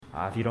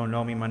If you don't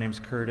know me, my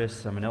name's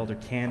Curtis. I'm an elder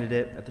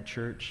candidate at the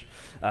church.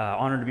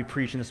 Honored to be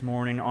preaching this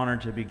morning.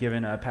 Honored to be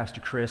giving Pastor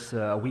Chris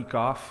a week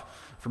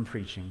off from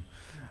preaching.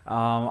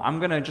 I'm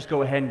going to just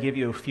go ahead and give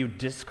you a few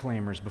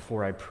disclaimers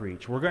before I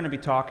preach. We're going to be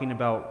talking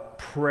about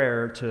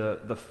prayer to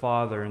the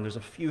Father, and there's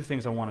a few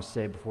things I want to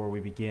say before we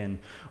begin.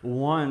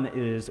 One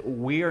is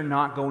we are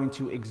not going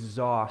to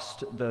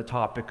exhaust the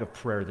topic of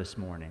prayer this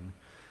morning.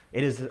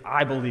 It is,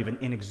 I believe, an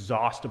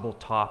inexhaustible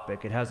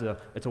topic.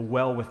 It's a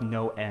well with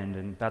no end,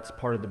 and that's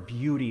part of the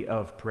beauty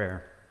of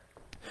prayer.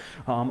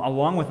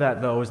 Along with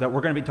that, though, is that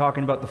we're going to be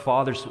talking about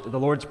the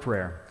Lord's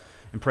Prayer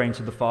and praying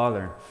to the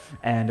Father.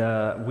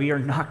 And we are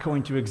not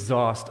going to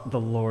exhaust the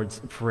Lord's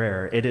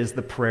Prayer. It is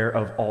the prayer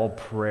of all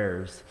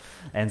prayers.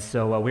 And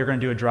so we're going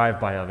to do a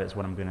drive-by of it is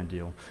what I'm going to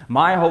do.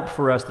 My hope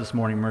for us this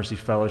morning, Mercy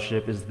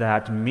Fellowship, is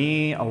that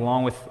me,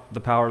 along with the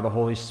power of the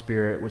Holy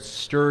Spirit, would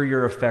stir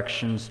your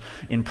affections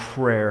in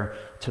prayer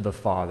to the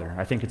Father.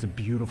 I think it's a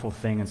beautiful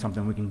thing and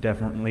something we can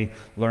definitely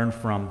learn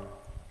from.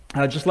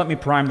 Just let me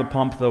prime the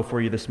pump, though,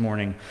 for you this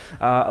morning.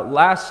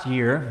 Last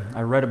year,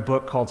 I read a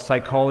book called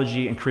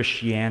Psychology and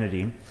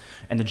Christianity,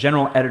 and the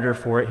general editor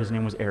for it, his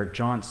name was Eric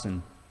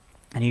Johnson.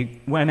 And he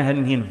went ahead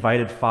and he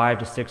invited 5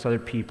 to 6 other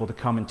people to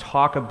come and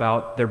talk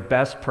about their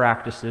best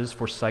practices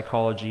for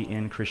psychology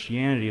in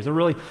Christianity. It's a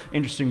really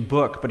interesting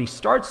book, but he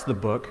starts the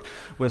book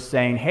with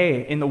saying,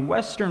 hey, in the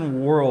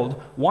Western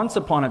world, once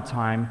upon a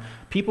time,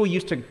 people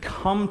used to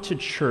come to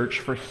church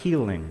for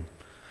healing.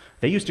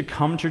 They used to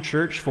come to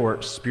church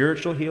for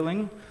spiritual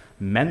healing,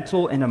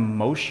 mental and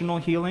emotional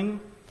healing,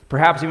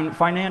 perhaps even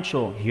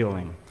financial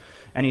healing.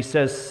 And he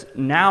says,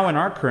 now in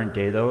our current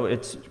day, though,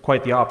 it's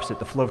quite the opposite.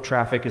 The flow of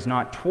traffic is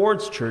not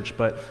towards church,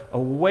 but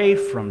away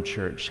from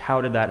church.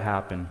 How did that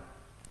happen?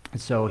 And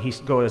so he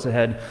goes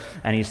ahead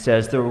and he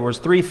says there was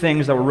 3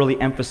 things that were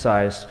really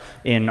emphasized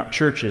in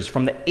churches.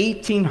 From the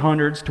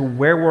 1800s to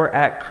where we're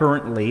at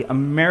currently,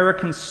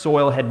 American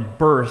soil had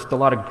birthed a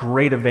lot of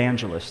great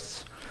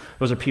evangelists.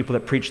 Those are people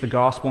that preach the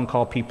gospel and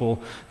call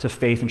people to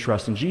faith and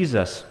trust in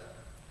Jesus.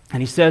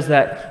 And he says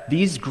that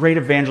these great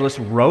evangelists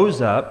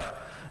rose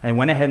up and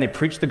went ahead and they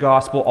preached the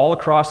gospel all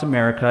across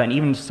America and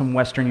even some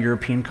Western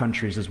European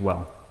countries as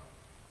well.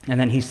 And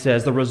then he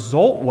says the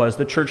result was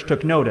the church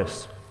took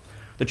notice.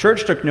 The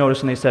church took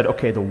notice and they said,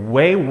 okay, the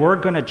way we're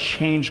going to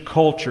change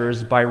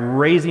cultures by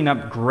raising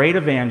up great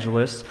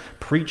evangelists,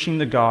 preaching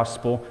the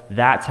gospel,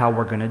 that's how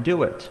we're going to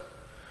do it.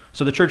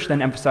 So the church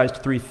then emphasized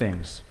 3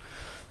 things.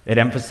 It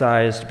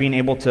emphasized being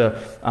able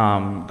to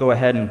go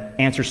ahead and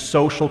answer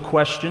social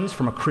questions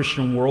from a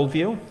Christian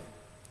worldview.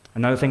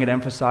 Another thing it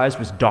emphasized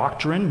was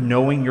doctrine,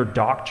 knowing your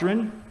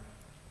doctrine.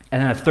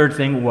 And then a third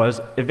thing was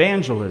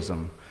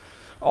evangelism.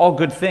 All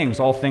good things,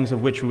 all things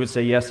of which we would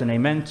say yes and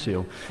amen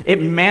to.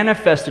 It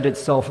manifested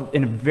itself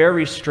in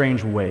very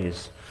strange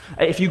ways.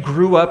 If you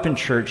grew up in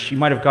church, you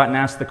might have gotten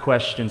asked the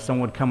question,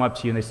 someone would come up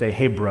to you and they say,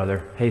 hey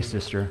brother, hey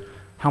sister,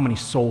 how many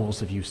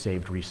souls have you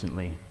saved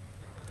recently?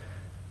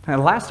 And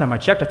the last time I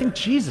checked, I think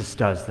Jesus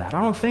does that.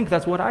 I don't think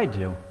that's what I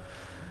do.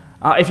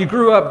 If you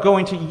grew up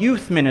going to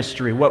youth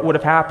ministry, what would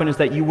have happened is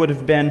that you would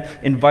have been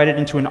invited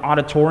into an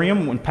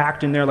auditorium and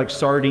packed in there like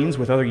sardines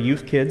with other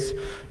youth kids.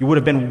 You would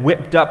have been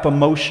whipped up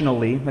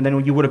emotionally, and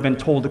then you would have been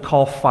told to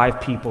call 5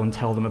 people and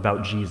tell them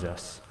about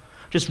Jesus.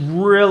 Just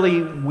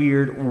really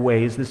weird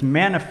ways this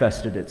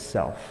manifested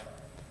itself.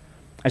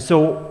 And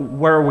so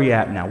where are we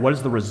at now? What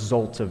is the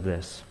result of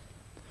this?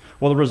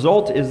 Well, the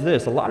result is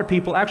this. A lot of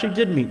people actually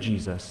did meet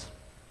Jesus.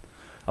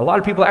 A lot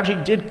of people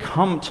actually did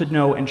come to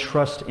know and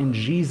trust in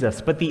Jesus,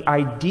 but the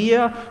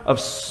idea of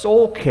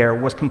soul care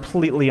was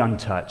completely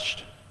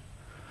untouched.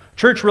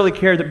 Church really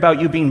cared about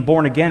you being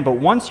born again, but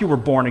once you were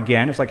born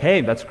again, it's like,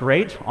 hey, that's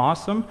great,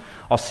 awesome,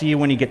 I'll see you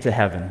when you get to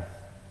heaven.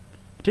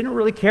 Didn't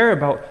really care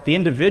about the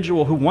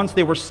individual who, once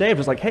they were saved,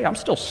 was like, hey, I'm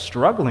still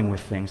struggling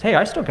with things. Hey,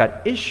 I still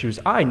got issues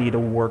I need to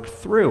work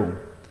through.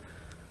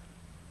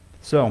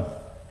 So,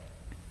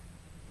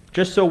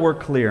 just so we're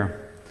clear,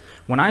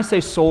 when I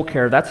say soul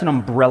care, that's an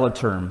umbrella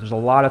term. There's a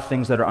lot of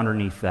things that are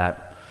underneath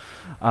that.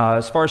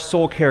 As far as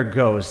soul care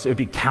goes, it would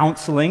be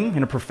counseling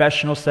in a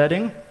professional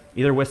setting,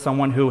 either with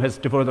someone who has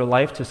devoted their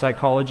life to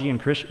psychology and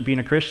being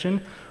a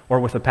Christian, or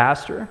with a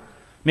pastor.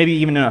 Maybe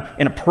even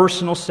in a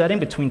personal setting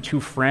between 2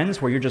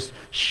 friends where you're just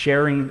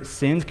sharing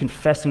sins,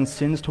 confessing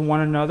sins to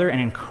one another,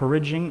 and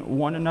encouraging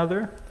one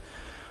another.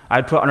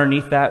 I'd put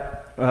underneath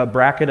that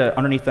bracket,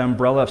 underneath the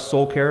umbrella of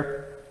soul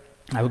care,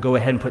 I would go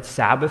ahead and put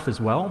Sabbath as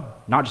well,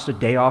 not just a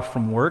day off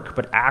from work,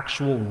 but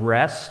actual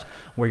rest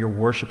where you're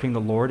worshiping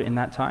the Lord in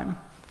that time.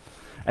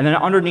 And then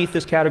underneath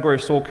this category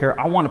of soul care,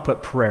 I want to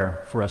put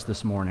prayer for us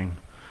this morning.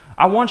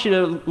 I want you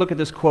to look at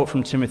this quote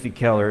from Timothy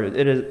Keller.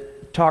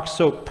 It talks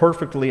so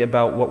perfectly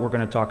about what we're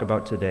going to talk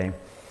about today.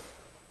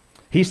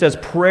 He says,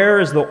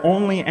 prayer is the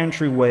only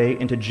entryway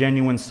into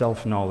genuine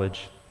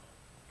self-knowledge.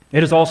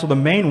 It is also the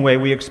main way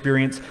we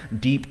experience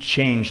deep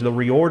change, the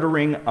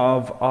reordering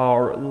of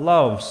our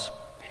loves.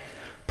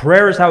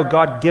 Prayer is how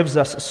God gives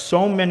us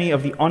so many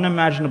of the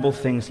unimaginable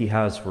things He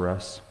has for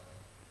us.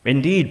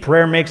 Indeed,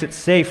 prayer makes it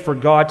safe for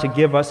God to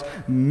give us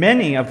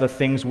many of the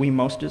things we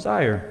most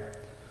desire.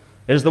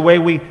 It is the way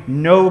we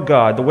know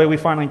God, the way we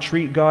finally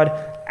treat God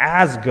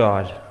as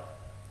God.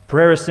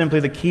 Prayer is simply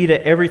the key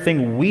to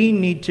everything we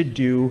need to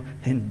do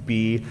and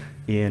be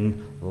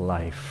in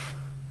life.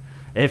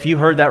 If you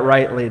heard that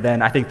rightly,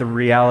 then I think the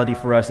reality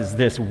for us is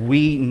this: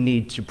 we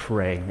need to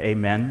pray.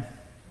 Amen?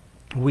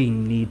 We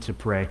need to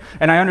pray.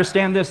 And I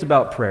understand this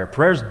about prayer.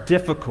 Prayer is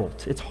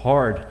difficult. It's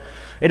hard.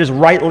 It is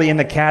rightly in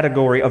the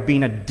category of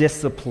being a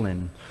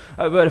discipline.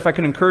 But if I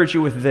can encourage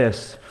you with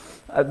this,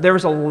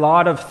 there's a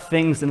lot of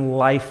things in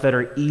life that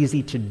are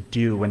easy to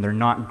do and they're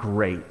not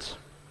great.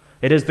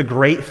 It is the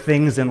great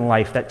things in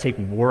life that take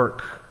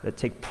work, that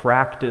take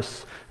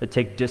practice, that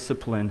take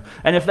discipline.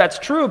 And if that's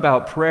true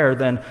about prayer,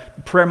 then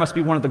prayer must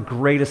be one of the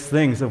greatest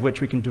things of which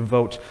we can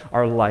devote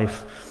our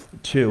life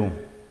to.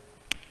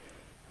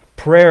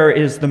 Prayer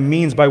is the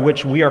means by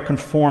which we are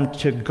conformed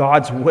to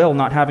God's will,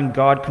 not having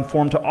God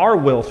conform to our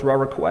will through our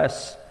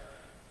requests.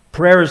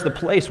 Prayer is the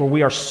place where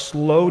we are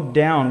slowed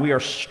down, we are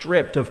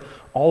stripped of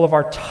all of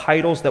our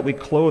titles that we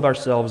clothe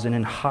ourselves in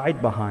and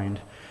hide behind.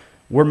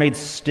 We're made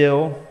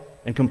still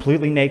and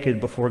completely naked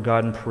before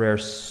God in prayer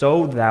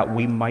so that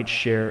we might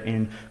share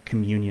in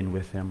communion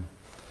with Him.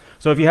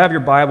 So if you have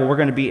your Bible, we're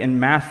going to be in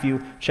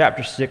Matthew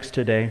chapter 6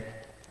 today,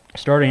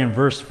 starting in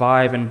verse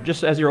 5. And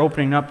just as you're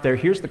opening up there,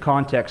 here's the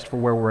context for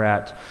where we're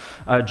at.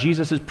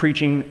 Jesus is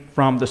preaching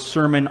from the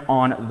Sermon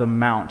on the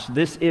Mount.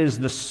 This is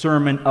the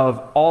sermon of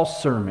all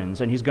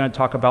sermons, and he's going to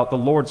talk about the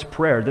Lord's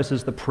Prayer. This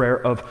is the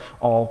prayer of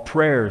all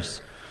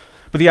prayers.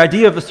 But the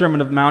idea of the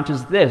Sermon on the Mount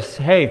is this: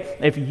 hey,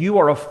 if you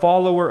are a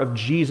follower of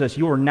Jesus,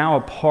 you are now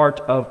a part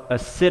of a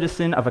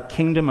citizen of a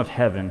kingdom of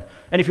heaven.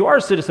 And if you are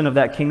a citizen of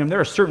that kingdom, there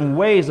are certain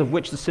ways of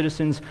which the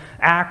citizens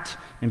act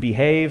and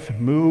behave,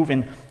 move,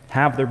 and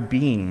have their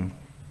being.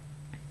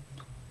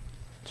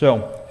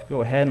 So,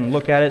 go ahead and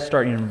look at it,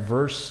 starting in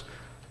verse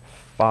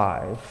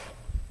 5.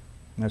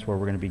 And that's where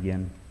we're going to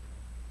begin.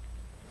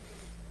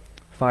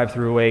 5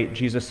 through 8,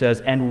 Jesus says,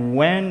 "And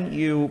when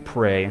you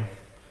pray,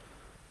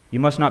 you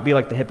must not be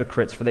like the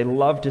hypocrites, for they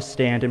love to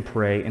stand and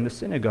pray in the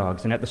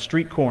synagogues and at the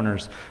street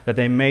corners, that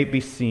they may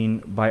be seen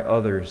by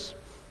others.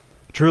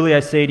 Truly I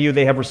say to you,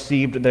 they have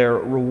received their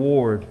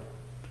reward.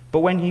 But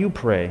when you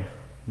pray,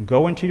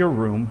 go into your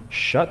room,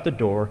 shut the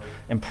door,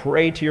 and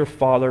pray to your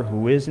Father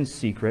who is in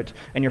secret,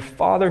 and your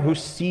Father who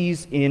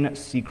sees in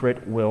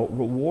secret will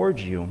reward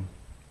you.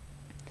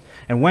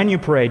 And when you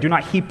pray, do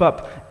not heap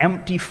up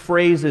empty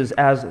phrases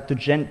as the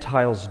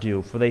Gentiles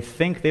do, for they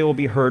think they will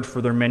be heard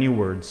for their many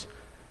words.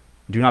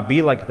 Do not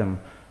be like them,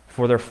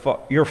 for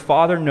your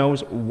Father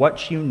knows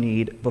what you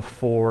need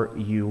before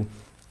you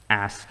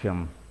ask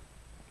Him."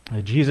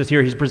 Jesus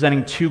here, he's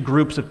presenting two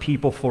groups of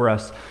people for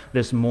us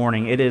this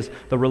morning. It is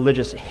the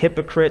religious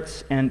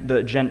hypocrites and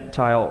the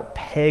Gentile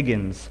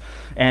pagans.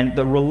 And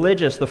the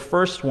religious, the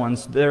first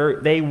ones,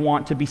 they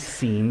want to be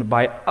seen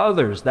by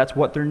others. That's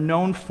what they're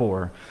known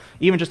for.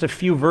 Even just a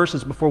few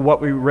verses before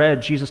what we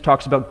read, Jesus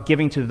talks about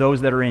giving to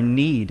those that are in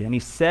need. And he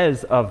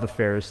says of the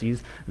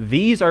Pharisees,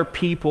 these are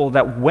people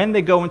that when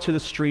they go into the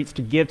streets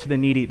to give to the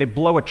needy, they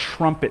blow a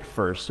trumpet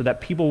first so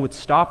that people would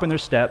stop in their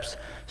steps,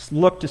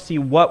 look to see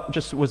what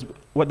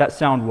that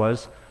sound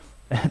was,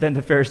 and then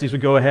the Pharisees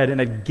would go ahead and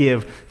they'd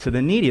give to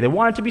the needy. They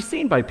wanted to be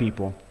seen by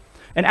people.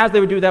 And as they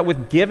would do that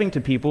with giving to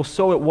people,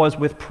 so it was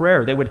with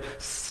prayer. They would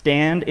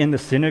stand in the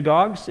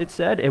synagogues, it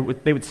said.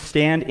 They would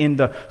stand in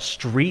the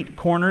street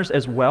corners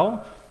as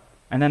well.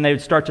 And then they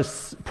would start to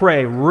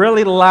pray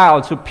really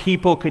loud so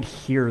people could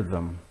hear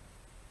them.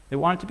 They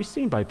wanted to be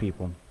seen by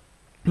people.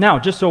 Now,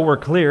 just so we're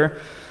clear,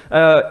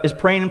 is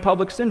praying in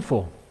public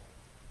sinful?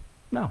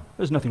 No,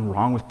 there's nothing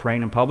wrong with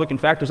praying in public. In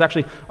fact, there's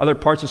actually other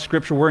parts of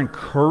Scripture we're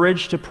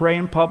encouraged to pray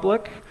in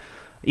public.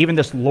 Even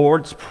this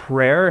Lord's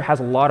Prayer has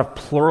a lot of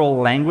plural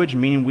language,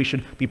 meaning we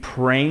should be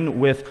praying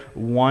with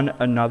one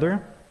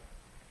another.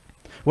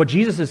 What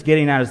Jesus is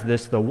getting at is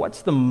this, though.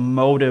 What's the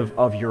motive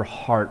of your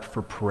heart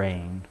for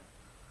praying?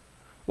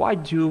 Why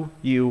do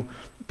you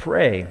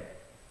pray?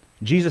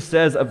 Jesus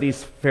says of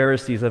these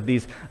Pharisees, of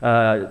these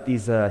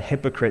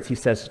hypocrites, he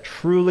says,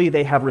 truly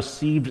they have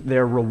received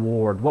their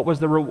reward. What was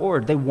the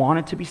reward? They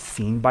wanted to be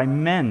seen by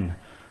men.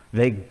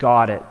 They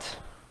got it.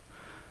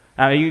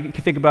 You can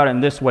think about it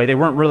in this way. They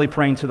weren't really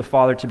praying to the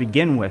Father to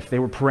begin with. They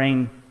were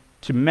praying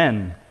to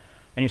men.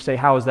 And you say,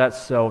 how is that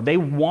so? They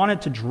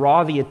wanted to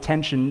draw the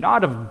attention,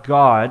 not of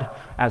God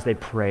as they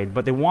prayed,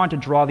 but they wanted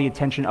to draw the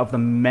attention of the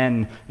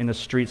men in the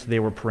streets they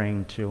were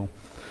praying to.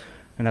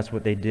 And that's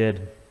what they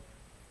did.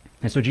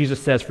 And so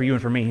Jesus says for you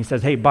and for me, he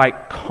says, hey, by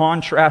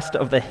contrast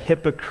of the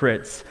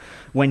hypocrites,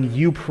 when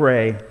you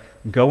pray,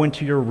 go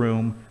into your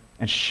room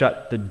and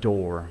shut the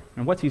door.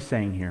 And what's he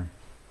saying here?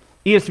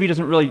 ESV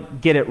doesn't really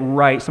get it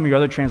right. Some of your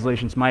other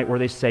translations might, where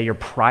they say your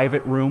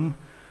private room.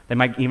 They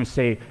might even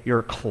say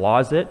your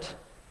closet.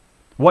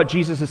 What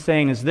Jesus is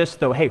saying is this,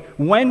 though. Hey,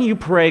 when you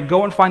pray,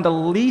 go and find the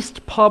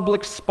least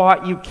public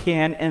spot you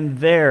can, and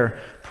there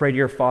pray to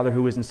your Father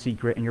who is in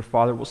secret, and your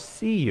Father will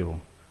see you.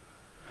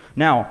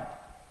 Now,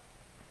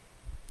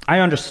 I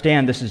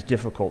understand this is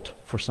difficult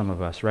for some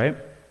of us, right?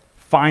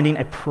 Finding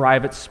a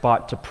private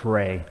spot to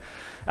pray.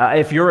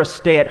 If you're a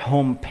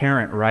stay-at-home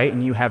parent, right,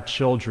 and you have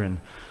children,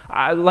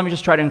 let me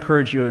just try to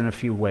encourage you in a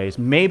few ways.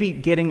 Maybe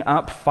getting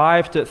up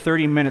 5 to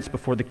 30 minutes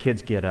before the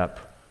kids get up.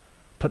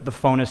 Put the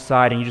phone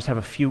aside and you just have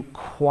a few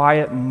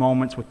quiet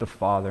moments with the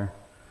Father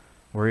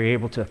where you're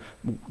able to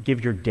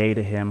give your day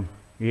to Him.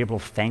 You're able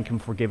to thank Him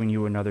for giving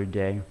you another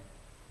day.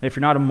 If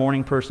you're not a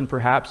morning person,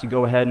 perhaps, you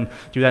go ahead and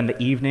do that in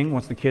the evening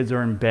once the kids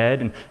are in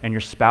bed and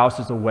your spouse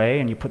is away,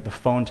 and you put the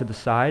phone to the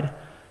side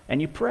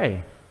and you pray.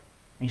 And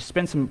you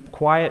spend some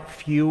quiet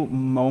few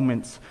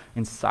moments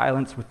in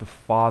silence with the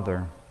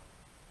Father.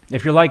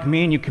 If you're like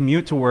me and you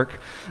commute to work,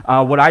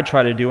 what I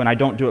try to do, and I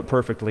don't do it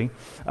perfectly,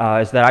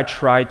 is that I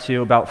try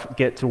to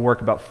get to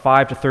work about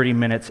 5 to 30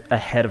 minutes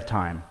ahead of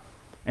time.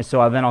 And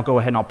so then I'll go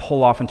ahead and I'll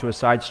pull off into a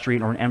side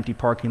street or an empty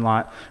parking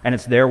lot, and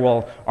it's there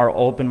where I'll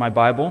open my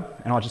Bible,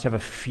 and I'll just have a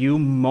few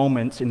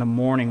moments in the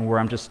morning where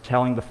I'm just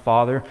telling the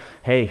Father,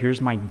 hey,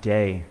 here's my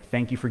day.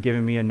 Thank you for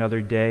giving me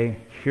another day.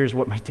 Here's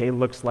what my day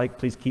looks like.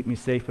 Please keep me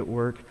safe at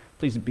work.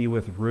 Please be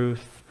with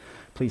Ruth.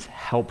 Please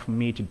help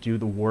me to do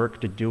the work,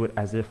 to do it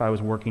as if I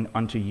was working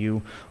unto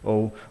you,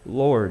 O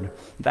Lord.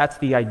 That's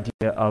the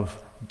idea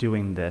of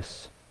doing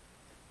this.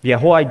 The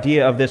whole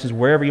idea of this is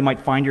wherever you might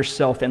find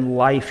yourself in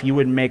life, you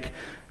would make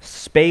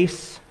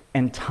space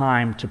and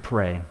time to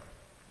pray.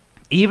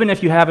 Even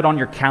if you have it on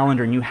your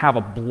calendar and you have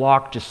a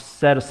block just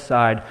set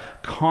aside,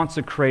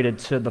 consecrated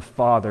to the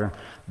Father,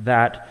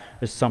 that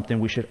is something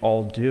we should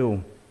all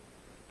do.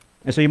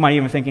 And so you might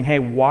even be thinking, hey,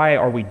 why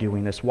are we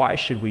doing this? Why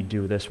should we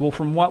do this? Well,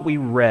 from what we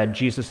read,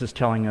 Jesus is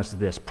telling us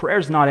this. Prayer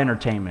is not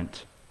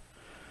entertainment.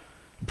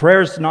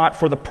 Prayer is not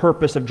for the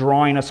purpose of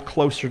drawing us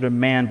closer to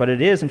man, but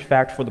it is, in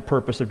fact, for the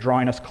purpose of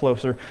drawing us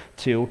closer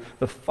to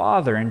the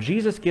Father. And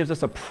Jesus gives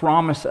us a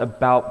promise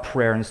about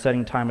prayer and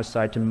setting time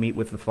aside to meet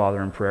with the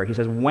Father in prayer. He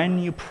says, when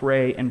you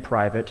pray in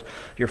private,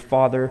 your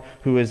Father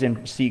who is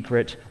in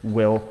secret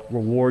will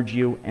reward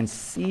you and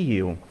see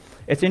you.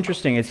 It's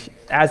interesting. It's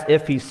as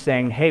if he's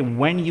saying, hey,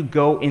 when you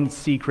go in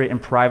secret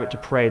and private to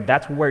pray,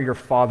 that's where your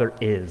Father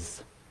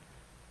is.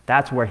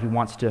 That's where He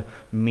wants to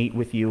meet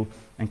with you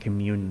and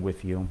commune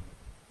with you.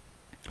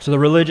 So the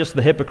religious,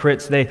 the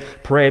hypocrites, they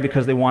pray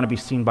because they want to be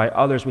seen by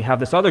others. We have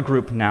this other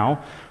group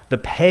now, the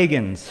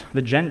pagans,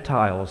 the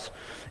Gentiles.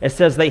 It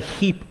says they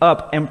heap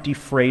up empty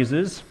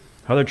phrases.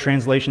 Other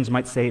translations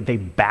might say they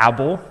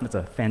babble. That's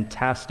a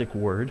fantastic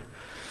word.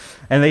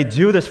 And they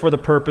do this for the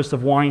purpose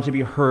of wanting to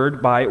be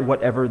heard by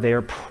whatever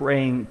they're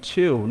praying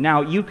to.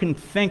 Now, you can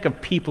think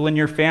of people in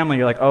your family,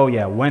 you're like, oh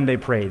yeah, when they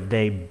pray,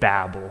 they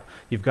babble.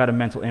 You've got a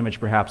mental image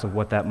perhaps of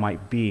what that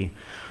might be.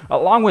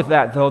 Along with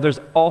that, though,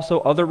 there's also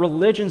other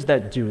religions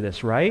that do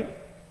this, right?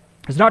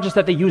 It's not just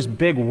that they use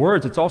big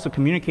words, it's also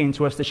communicating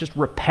to us that's just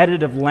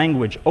repetitive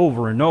language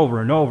over and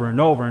over and over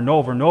and over and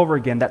over and over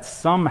again, that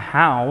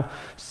somehow,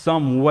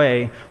 some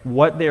way,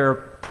 what they're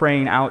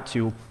praying out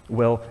to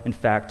will, in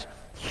fact,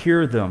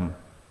 hear them.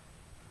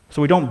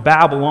 So we don't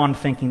babble on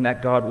thinking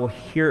that God will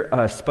hear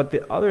us. But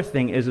the other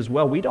thing is as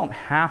well, we don't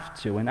have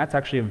to, and that's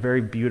actually a very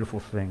beautiful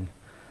thing.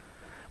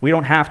 We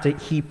don't have to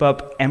heap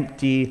up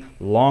empty,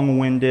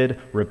 long-winded,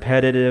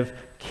 repetitive,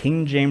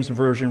 King James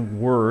Version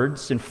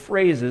words and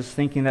phrases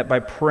thinking that by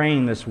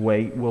praying this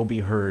way we'll be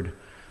heard.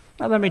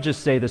 Now let me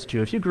just say this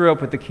too. If you grew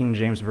up with the King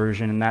James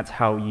Version and that's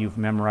how you've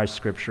memorized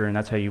Scripture and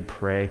that's how you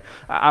pray,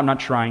 I'm not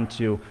trying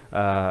to,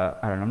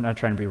 I'm not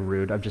trying to be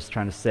rude. I'm just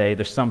trying to say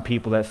there's some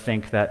people that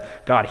think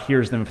that God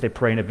hears them if they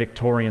pray in a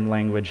Victorian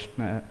language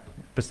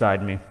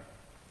beside me.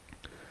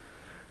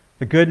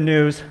 The good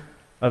news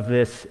of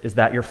this is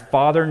that your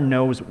Father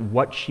knows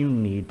what you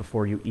need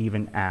before you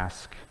even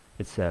ask,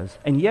 it says.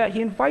 And yet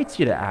He invites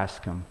you to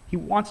ask Him. He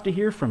wants to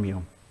hear from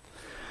you.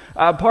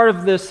 Part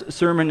of this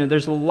sermon,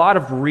 there's a lot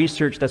of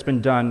research that's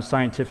been done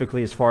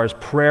scientifically as far as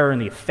prayer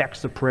and the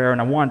effects of prayer, and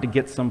I wanted to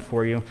get some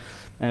for you, and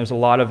there's a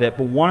lot of it.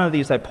 But one of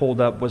these I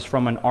pulled up was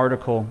from an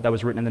article that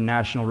was written in the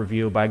National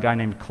Review by a guy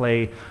named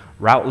Clay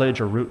Routledge.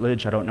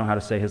 I don't know how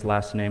to say his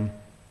last name.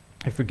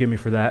 Forgive me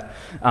for that.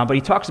 But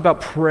he talks about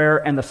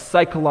prayer and the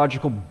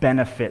psychological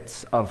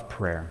benefits of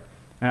prayer.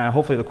 And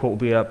hopefully the quote will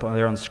be up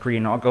there on the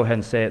screen. I'll go ahead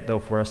and say it, though,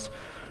 for us.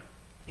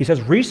 He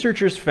says,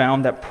 researchers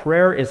found that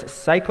prayer is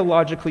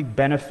psychologically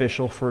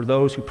beneficial for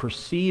those who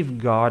perceive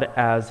God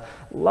as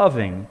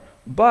loving,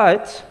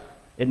 but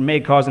it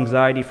may cause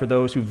anxiety for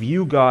those who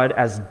view God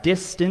as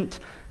distant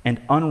and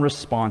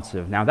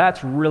unresponsive. Now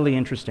that's really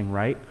interesting,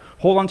 right?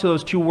 Hold on to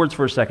those two words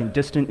for a second,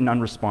 distant and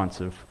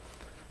unresponsive.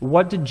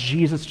 What did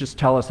Jesus just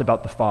tell us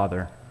about the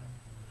Father?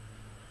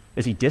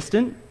 Is He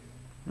distant?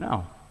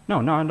 No,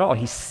 not at all.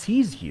 He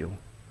sees you.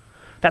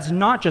 That's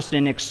not just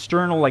an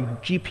external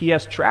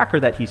GPS tracker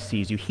that He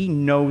sees you. He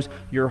knows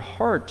your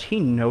heart. He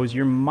knows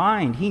your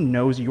mind. He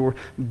knows your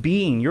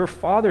being. Your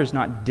Father is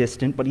not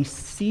distant, but He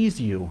sees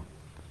you.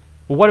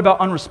 Well, what about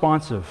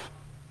unresponsive?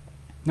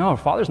 No, our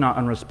Father's not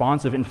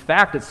unresponsive. In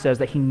fact, it says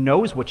that He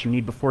knows what you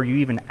need before you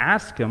even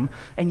ask Him,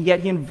 and yet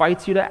He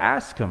invites you to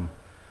ask Him.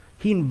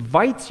 He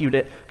invites you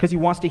to, because He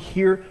wants to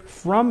hear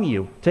from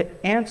you, to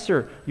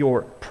answer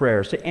your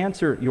prayers, to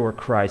answer your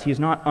cries. He is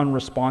not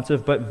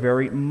unresponsive, but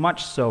very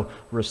much so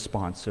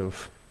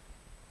responsive.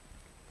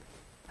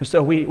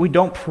 So we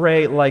don't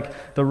pray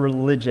like the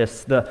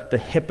religious,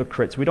 the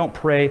hypocrites. We don't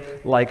pray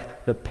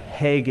like the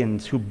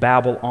pagans who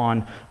babble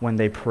on when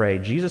they pray.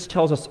 Jesus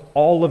tells us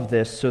all of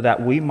this so that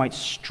we might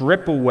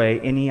strip away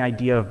any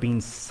idea of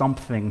being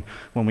something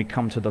when we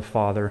come to the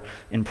Father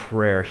in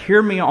prayer.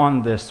 Hear me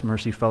on this,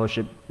 Mercy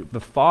Fellowship. The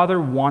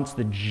Father wants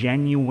the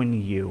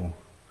genuine you.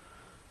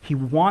 He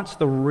wants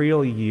the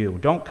real you.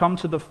 Don't come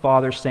to the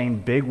Father saying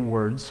big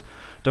words.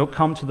 Don't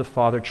come to the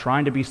Father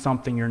trying to be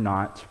something you're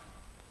not.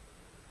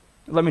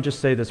 Let me just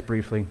say this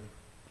briefly.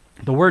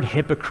 The word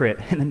hypocrite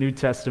in the New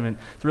Testament,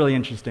 it's really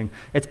interesting.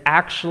 It's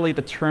actually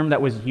the term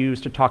that was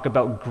used to talk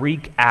about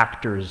Greek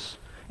actors,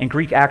 and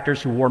Greek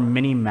actors who wore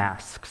many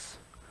masks.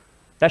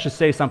 That should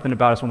say something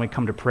about us when we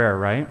come to prayer,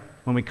 right?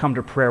 When we come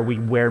to prayer, we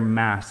wear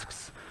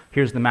masks.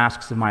 Here's the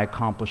masks of my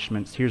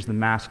accomplishments. Here's the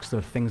masks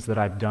of things that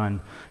I've done.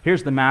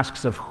 Here's the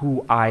masks of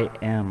who I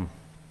am.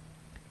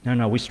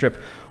 No, we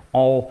strip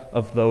all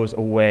of those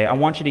away. I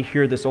want you to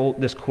hear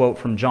this quote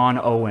from John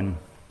Owen.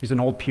 He's an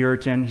old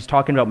Puritan. He's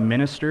talking about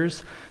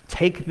ministers.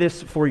 Take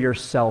this for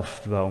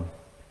yourself, though.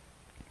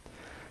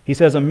 He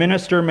says, a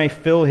minister may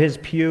fill his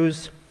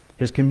pews,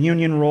 his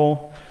communion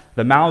roll,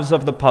 the mouths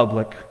of the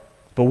public,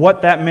 but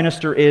what that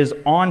minister is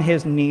on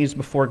his knees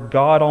before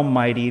God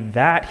Almighty,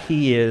 that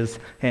he is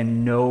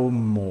and no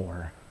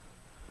more.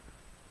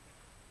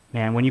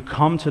 Man, when you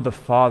come to the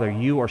Father,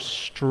 you are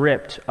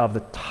stripped of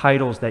the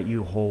titles that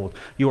you hold.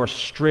 You are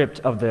stripped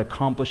of the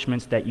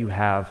accomplishments that you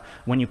have.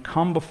 When you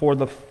come before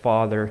the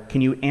Father,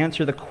 can you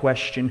answer the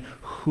question,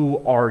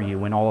 who are you,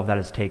 when all of that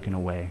is taken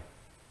away?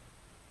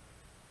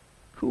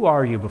 Who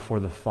are you before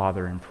the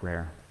Father in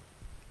prayer?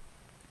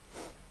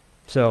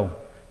 So,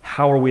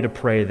 how are we to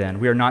pray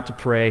then? We are not to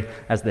pray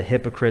as the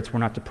hypocrites. We're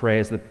not to pray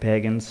as the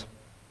pagans.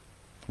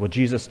 Well,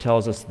 Jesus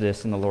tells us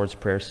this in the Lord's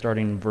Prayer,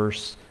 starting in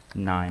verse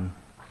 9.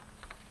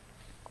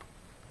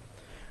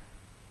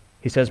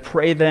 He says,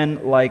 pray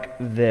then like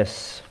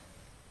this,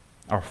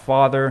 our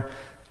Father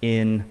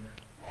in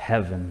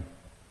heaven.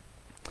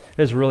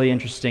 It is really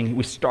interesting.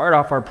 We start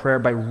off our prayer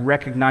by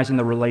recognizing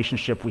the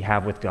relationship we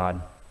have with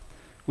God.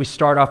 We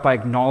start off by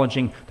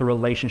acknowledging the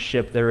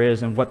relationship there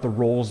is and what the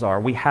roles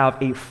are. We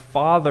have a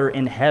Father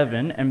in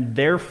heaven, and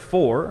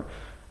therefore,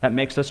 that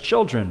makes us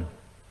children.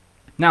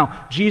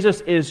 Now, Jesus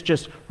is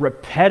just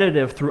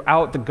repetitive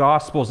throughout the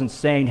Gospels and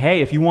saying,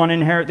 hey, if you want to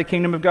inherit the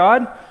kingdom of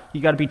God,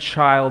 you got to be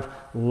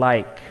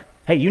childlike.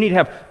 Hey, you need to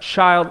have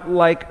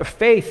childlike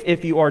faith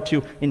if you are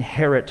to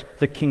inherit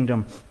the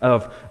kingdom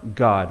of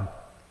God.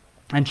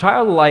 And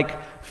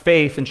childlike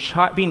faith and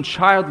being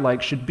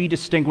childlike should be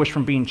distinguished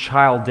from being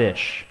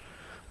childish.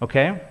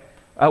 Okay?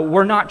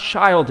 We're not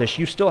childish.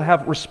 You still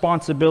have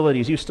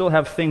responsibilities. You still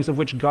have things of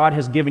which God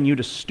has given you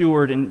to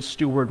steward and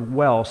steward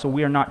well. So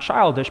we are not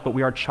childish, but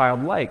we are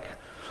childlike.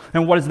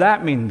 And what does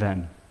that mean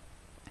then?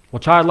 Well,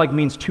 childlike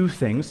means two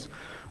things.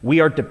 We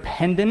are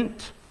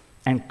dependent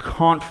and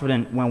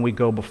confident when we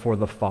go before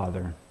the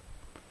Father.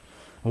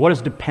 What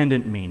does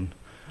dependent mean?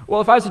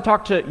 Well, if I was to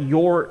talk to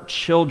your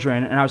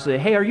children and I was to say,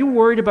 hey, are you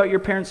worried about your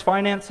parents'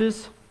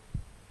 finances?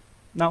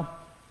 No.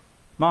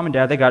 Mom and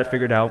Dad, they got it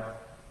figured out.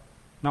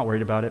 Not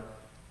worried about it.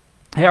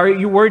 Hey, are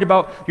you worried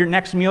about your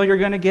next meal you're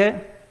going to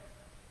get?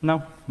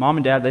 No. Mom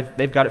and Dad,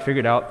 they've got it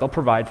figured out. They'll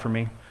provide for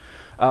me.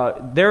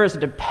 There is a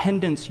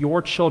dependence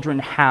your children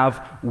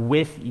have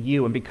with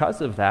you, and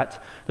because of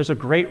that, there's a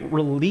great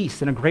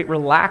release and a great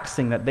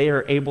relaxing that they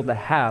are able to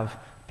have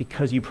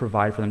because you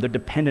provide for them. They're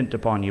dependent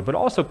upon you, but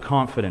also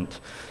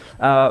confident.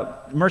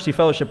 Mercy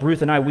Fellowship,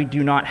 Ruth and I, we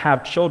do not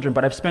have children,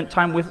 but I've spent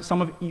time with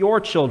some of your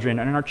children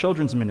and in our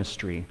children's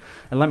ministry.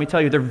 And let me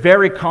tell you, they're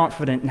very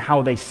confident in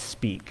how they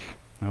speak.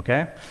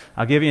 Okay?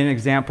 I'll give you an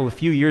example. A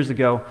few years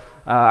ago,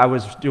 I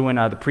was doing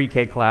the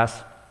pre-K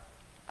class,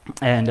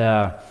 and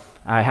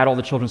I had all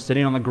the children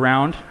sitting on the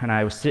ground, and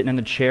I was sitting in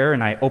the chair,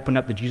 and I opened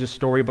up the Jesus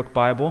Storybook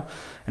Bible,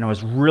 and I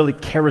was really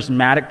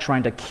charismatic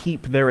trying to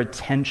keep their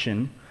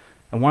attention.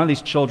 And one of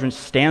these children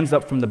stands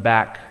up from the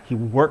back. He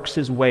works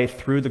his way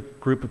through the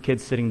group of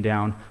kids sitting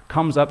down,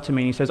 comes up to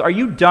me, and he says, "Are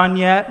you done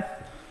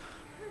yet?"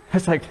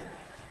 It's like,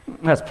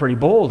 that's pretty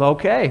bold.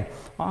 Okay,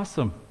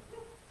 awesome.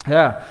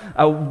 Yeah.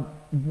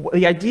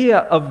 The idea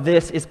of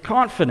this is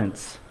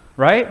confidence,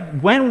 right?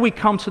 When we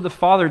come to the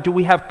Father, do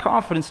we have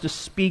confidence to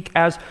speak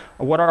as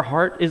what our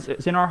heart is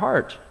in our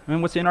heart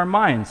and what's in our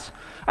minds?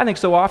 I think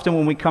so often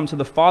when we come to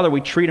the Father,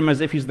 we treat him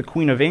as if he's the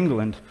Queen of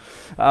England.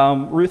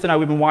 Ruth and I,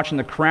 we've been watching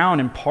The Crown,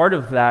 and part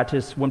of that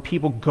is when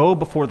people go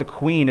before the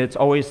Queen, it's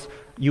always,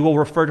 you will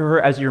refer to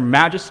her as your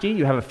Majesty.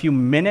 You have a few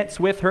minutes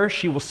with her.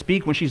 She will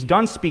speak. When she's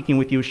done speaking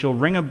with you, she'll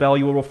ring a bell.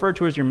 You will refer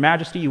to her as your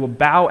Majesty. You will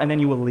bow, and then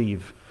you will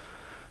leave.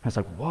 And it's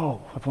like,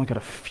 whoa, I've only got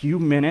a few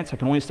minutes. I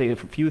can only say a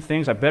few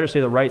things. I better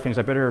say the right things.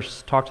 I better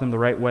talk to them the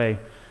right way.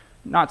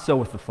 Not so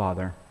with the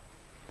Father.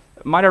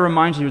 Might I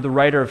remind you, the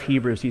writer of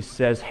Hebrews, he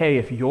says, hey,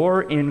 if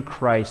you're in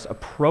Christ,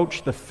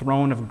 approach the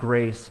throne of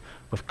grace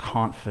with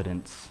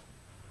confidence.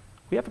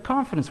 We have a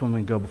confidence when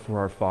we go before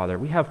our Father.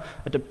 We have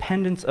a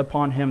dependence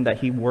upon him that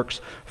he works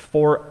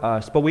for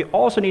us. But we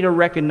also need to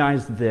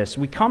recognize this.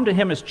 We come to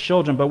him as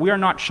children, but we are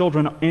not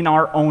children in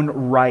our own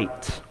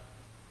right.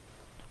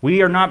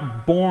 We are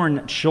not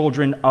born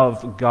children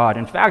of God.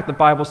 In fact, the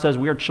Bible says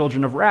we are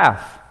children of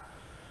wrath.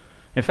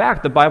 In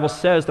fact, the Bible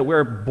says that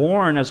we're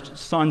born as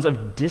sons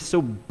of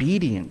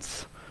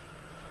disobedience.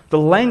 The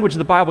language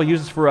the Bible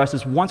uses for us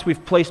is once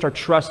we've placed our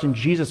trust in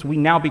Jesus, we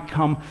now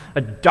become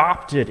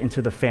adopted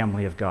into the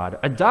family of God.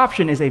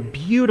 Adoption is a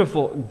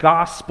beautiful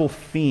gospel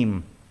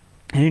theme.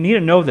 And you need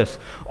to know this.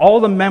 All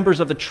the members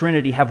of the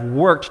Trinity have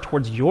worked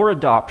towards your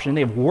adoption.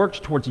 They have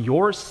worked towards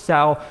your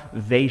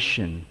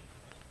salvation.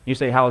 You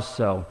say, how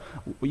so?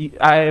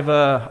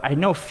 I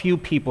know few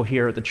people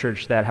here at the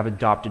church that have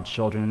adopted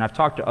children, and I've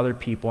talked to other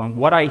people, and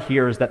what I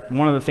hear is that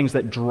one of the things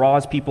that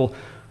draws people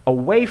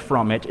away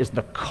from it is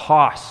the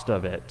cost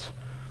of it.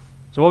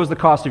 So what was the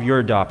cost of your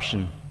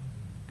adoption?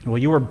 Well,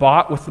 you were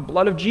bought with the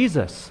blood of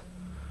Jesus.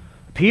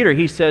 Peter,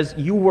 he says,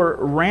 you were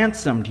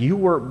ransomed. You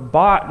were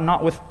bought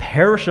not with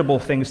perishable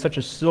things such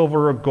as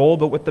silver or gold,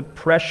 but with the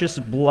precious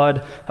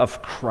blood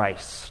of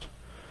Christ.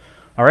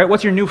 All right,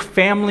 what's your new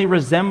family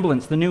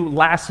resemblance, the new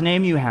last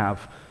name you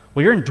have?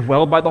 Well, you're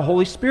indwelled by the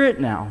Holy Spirit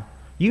now.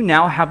 You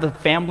now have the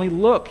family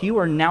look. You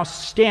are now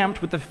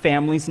stamped with the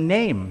family's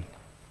name.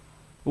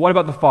 But what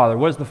about the Father?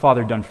 What has the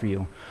Father done for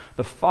you?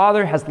 The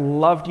Father has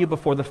loved you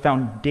before the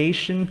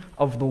foundation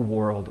of the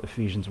world,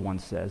 Ephesians 1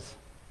 says.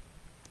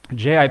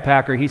 J.I.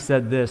 Packer, he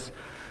said this,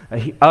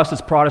 us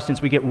as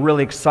Protestants, we get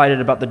really excited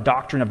about the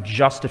doctrine of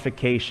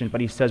justification, but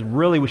he says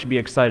really we should be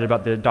excited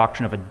about the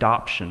doctrine of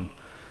adoption.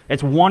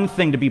 It's one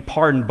thing to be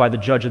pardoned by the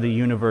judge of the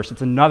universe.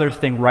 It's another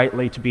thing,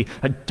 rightly, to be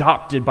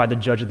adopted by the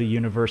judge of the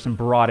universe and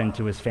brought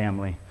into his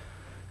family.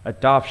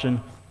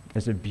 Adoption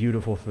is a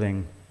beautiful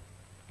thing.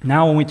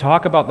 Now, when we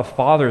talk about the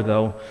Father,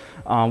 though,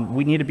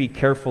 we need to be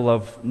careful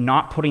of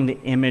not putting the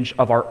image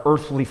of our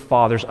earthly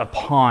fathers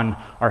upon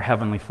our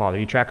heavenly Father.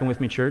 You tracking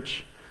with me,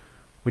 church?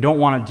 We don't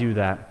want to do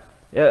that.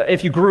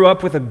 If you grew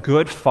up with a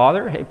good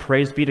father, hey,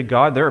 praise be to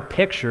God, they're a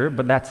picture,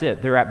 but that's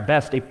it. They're at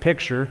best a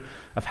picture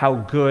of how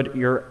good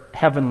your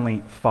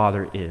heavenly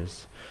Father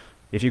is.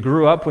 If you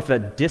grew up with a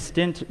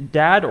distant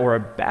dad or a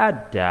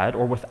bad dad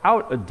or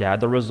without a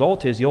dad, the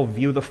result is you'll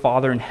view the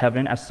Father in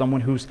heaven as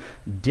someone who's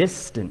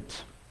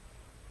distant.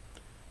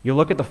 You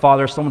look at the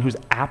Father as someone who's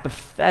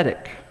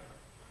apathetic,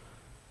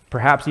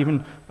 perhaps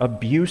even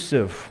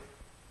abusive,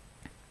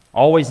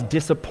 always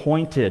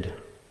disappointed.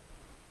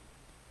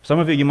 Some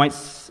of you might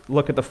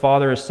look at the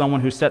Father as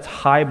someone who sets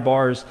high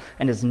bars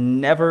and is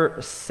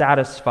never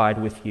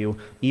satisfied with you,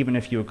 even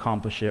if you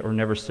accomplish it, or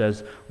never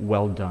says,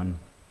 well done.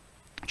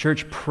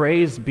 Church,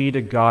 praise be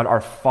to God, our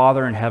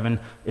Father in heaven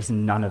is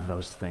none of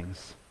those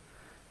things.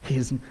 He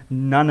is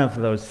none of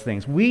those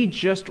things. We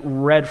just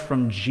read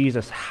from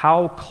Jesus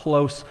how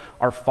close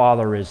our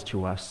Father is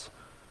to us,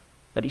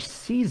 that he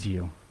sees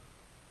you,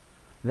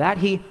 that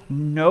he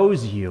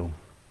knows you.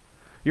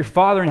 Your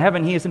Father in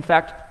heaven, he is in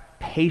fact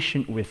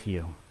patient with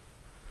you.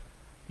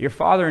 Your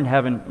Father in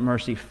heaven,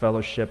 Mercy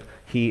Fellowship,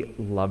 he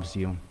loves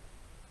you.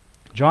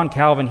 John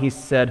Calvin, he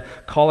said,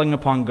 calling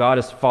upon God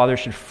as Father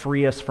should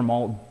free us from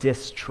all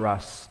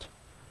distrust.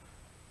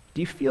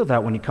 Do you feel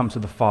that when you come to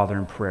the Father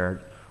in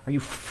prayer? Are you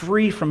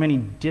free from any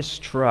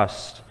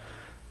distrust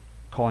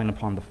calling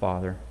upon the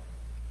Father?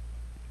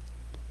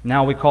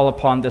 Now we call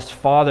upon this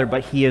Father,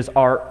 but he is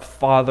our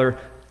Father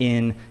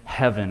in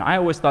heaven. I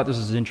always thought this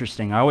was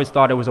interesting. I always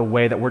thought it was a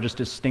way that we're just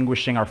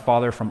distinguishing our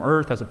Father from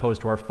earth as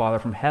opposed to our Father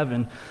from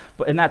heaven.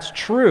 And that's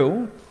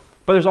true,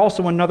 but there's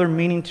also another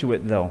meaning to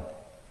it, though.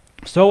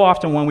 So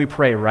often when we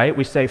pray, right,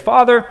 we say,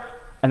 Father,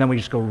 and then we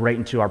just go right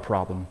into our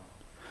problem.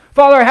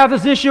 Father, I have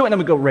this issue, and then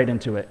we go right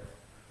into it.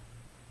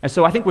 And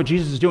so I think what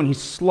Jesus is doing,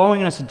 he's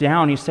slowing us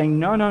down. He's saying,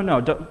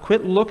 no, don't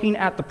quit looking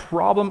at the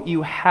problem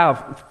you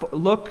have.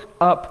 Look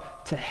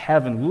up to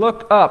heaven.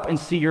 Look up and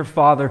see your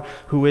Father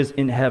who is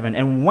in heaven.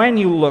 And when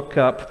you look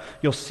up,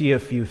 you'll see a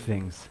few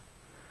things.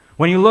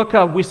 When you look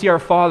up, we see our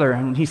Father,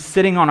 and he's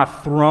sitting on a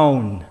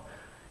throne.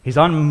 He's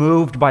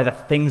unmoved by the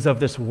things of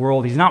this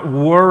world. He's not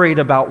worried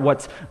about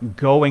what's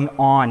going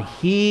on.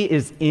 He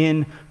is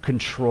in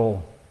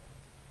control.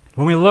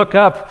 When we look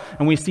up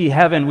and we see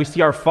heaven, we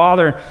see our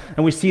Father,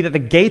 and we see that the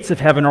gates of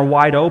heaven are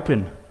wide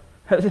open.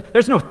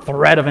 There's no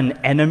threat of an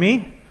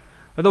enemy.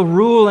 The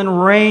rule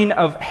and reign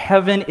of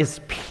heaven is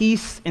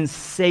peace and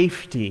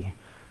safety.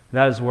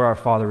 That is where our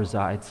Father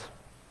resides.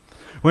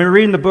 When we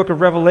read in the book of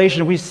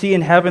Revelation, we see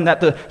in heaven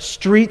that the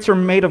streets are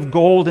made of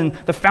gold and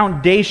the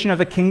foundation of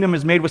the kingdom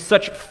is made with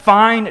such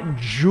fine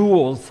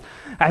jewels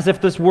as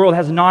if this world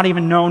has not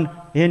even known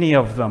any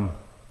of them.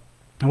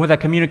 And what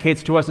that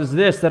communicates to us is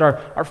this, that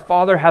our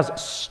Father has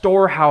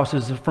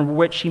storehouses from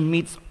which he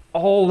meets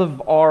all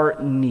of our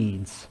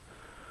needs.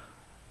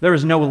 There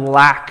is no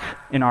lack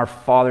in our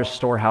Father's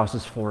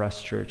storehouses for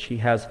us, church. He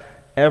has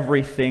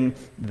everything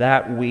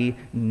that we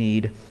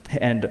need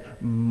and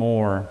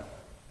more.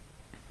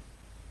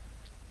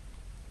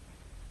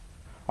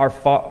 Our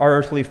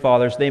earthly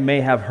fathers, they may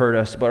have hurt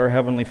us, but our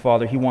heavenly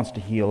Father, he wants to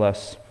heal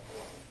us.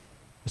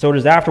 So it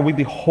is after we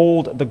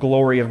behold the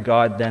glory of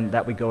God then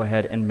that we go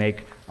ahead and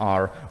make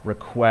our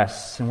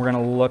requests. And we're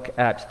going to look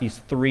at these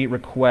three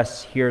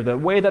requests here. The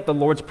way that the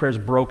Lord's Prayer is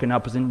broken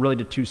up is in really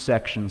to two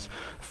sections.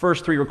 The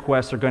first three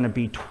requests are going to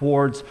be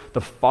towards the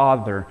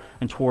Father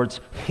and towards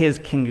His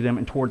kingdom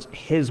and towards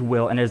His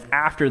will. And it is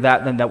after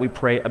that then that we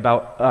pray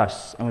about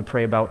us and we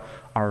pray about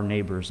our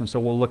neighbors. And so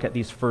we'll look at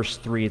these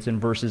first three. It's in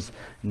verses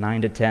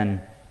 9 to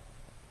 10.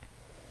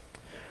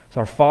 So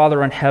our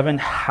Father in heaven,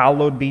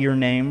 hallowed be your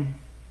name.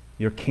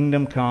 Your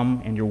kingdom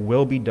come, and your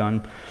will be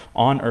done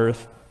on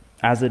earth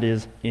as it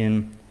is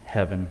in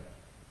heaven.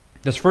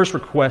 This first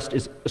request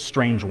is a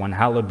strange one,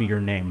 hallowed be your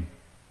name.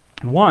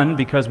 One,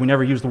 because we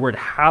never use the word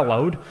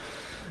hallowed.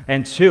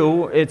 And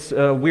two, it's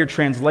a weird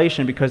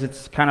translation because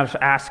it's kind of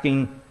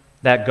asking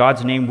that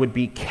God's name would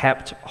be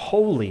kept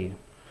holy.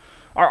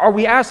 Are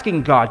we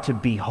asking God to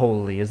be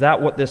holy? Is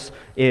that what this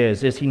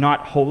is? Is He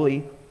not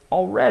holy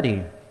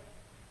already?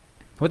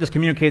 What this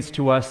communicates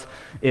to us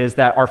is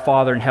that our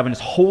Father in heaven is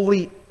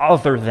wholly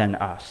other than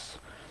us.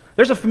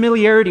 There's a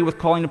familiarity with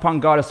calling upon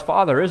God as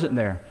Father, isn't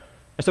there?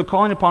 And so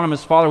calling upon Him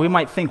as Father, we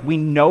might think we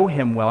know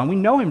Him well, and we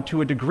know Him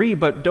to a degree,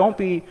 but don't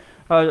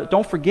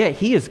forget,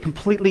 He is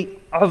completely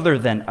other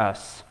than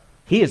us.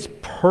 He is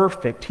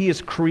perfect. He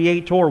is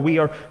creator. We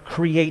are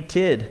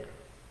created.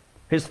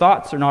 His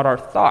thoughts are not our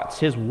thoughts.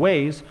 His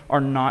ways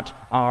are not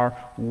our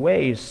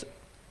ways.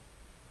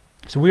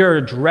 So we are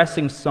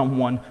addressing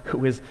someone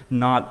who is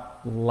not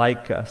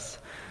like us.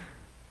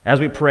 As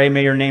we pray,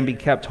 may your name be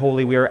kept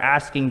holy, we are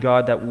asking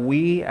God that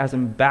we, as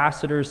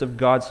ambassadors of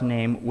God's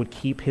name, would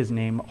keep His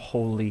name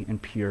holy and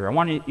pure. I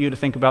want you to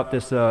think about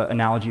this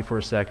analogy for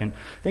a second.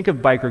 Think of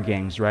biker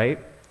gangs, right?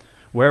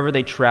 Wherever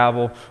they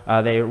travel,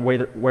 they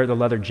wear the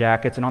leather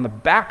jackets, and on the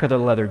back of the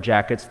leather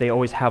jackets, they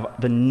always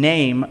have the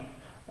name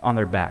on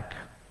their back.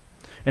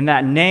 And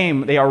that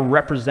name, they are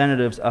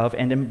representatives of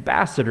and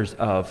ambassadors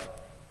of.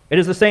 It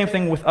is the same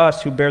thing with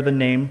us who bear the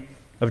name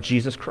of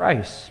Jesus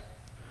Christ.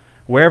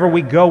 Wherever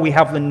we go, we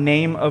have the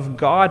name of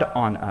God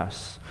on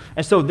us.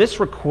 And so this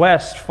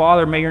request,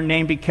 Father, may your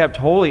name be kept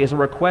holy, is a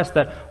request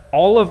that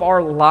all of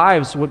our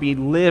lives would be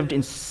lived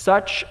in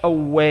such a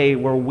way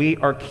where we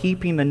are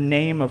keeping the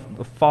name of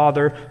the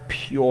Father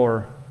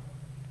pure.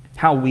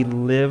 How we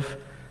live,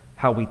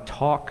 how we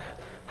talk,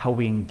 how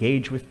we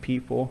engage with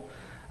people,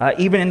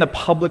 even in the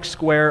public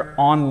square,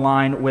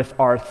 online with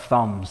our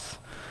thumbs.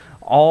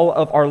 All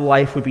of our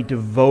life would be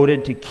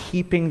devoted to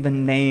keeping the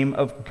name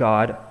of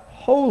God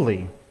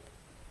holy.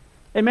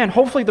 Amen.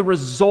 Hopefully the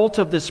result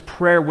of this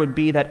prayer would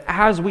be that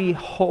as we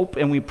hope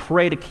and we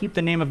pray to keep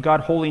the name of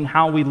God holy in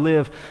how we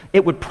live,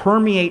 it would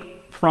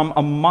permeate from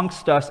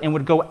amongst us and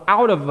would go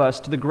out of us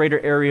to the greater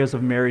areas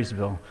of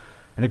Marysville,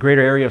 and the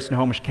greater area of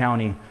Snohomish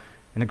County,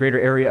 and the greater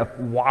area of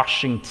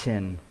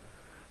Washington,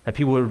 that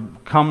people would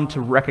come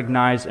to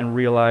recognize and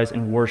realize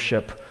and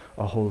worship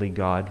a holy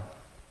God.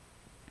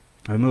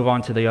 We move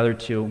on to the other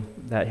two,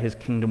 that His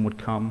kingdom would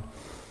come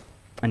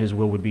and His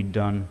will would be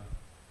done.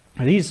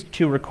 These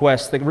two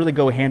requests, they really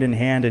go hand in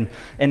hand,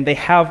 and they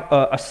have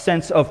a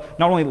sense of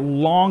not only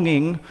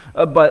longing,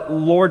 but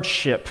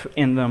lordship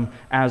in them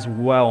as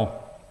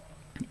well.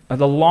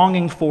 The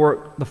longing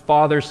for the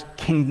Father's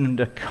kingdom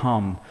to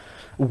come.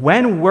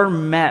 When we're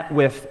met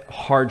with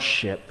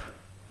hardship,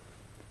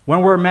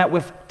 when we're met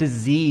with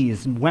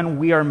disease, when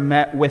we are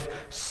met with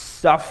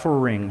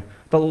suffering,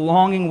 the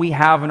longing we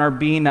have in our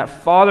being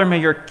that, Father, may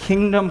your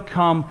kingdom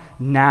come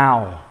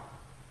now.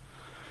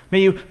 May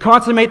you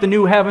consummate the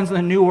new heavens and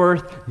the new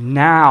earth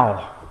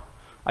now.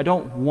 I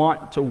don't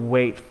want to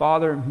wait.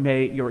 Father,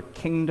 may your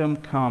kingdom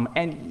come.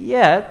 And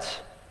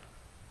yet,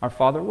 our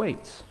Father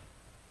waits.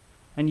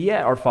 And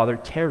yet, our Father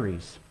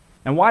tarries.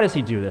 And why does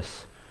He do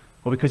this?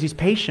 Well, because He's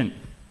patient.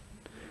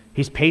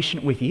 He's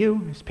patient with you.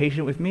 He's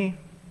patient with me.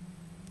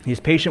 He's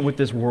patient with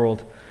this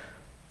world.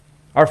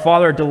 Our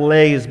Father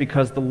delays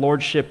because the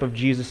lordship of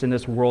Jesus in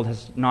this world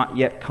has not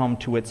yet come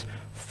to its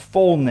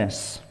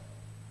fullness.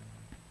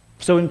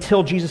 So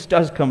until Jesus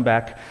does come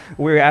back,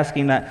 we're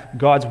asking that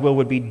God's will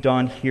would be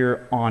done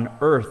here on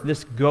earth.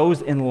 This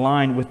goes in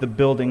line with the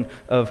building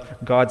of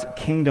God's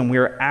kingdom. We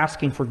are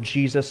asking for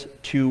Jesus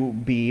to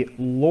be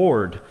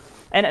Lord.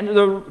 And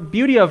the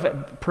beauty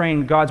of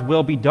praying God's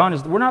will be done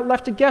is we're not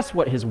left to guess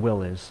what His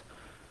will is.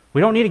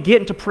 We don't need to get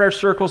into prayer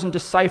circles and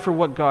decipher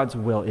what God's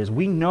will is.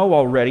 We know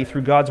already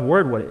through God's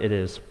word what it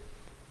is.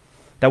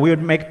 That we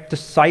would make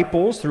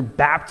disciples through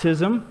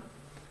baptism,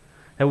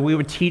 that we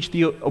would teach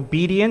the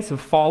obedience of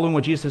following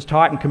what Jesus has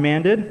taught and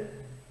commanded.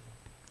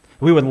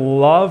 We would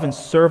love and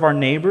serve our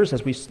neighbors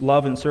as we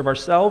love and serve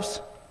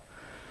ourselves.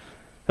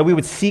 That we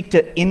would seek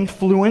to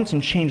influence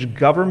and change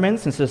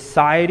governments and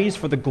societies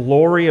for the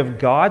glory of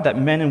God, that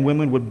men and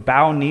women would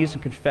bow knees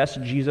and confess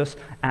Jesus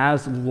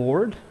as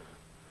Lord.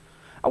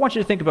 I want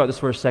you to think about this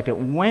for a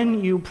second.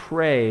 When you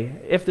pray,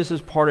 if this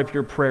is part of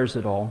your prayers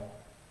at all,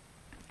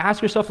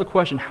 ask yourself the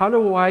question, how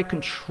do I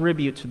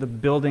contribute to the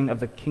building of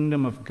the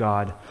kingdom of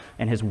God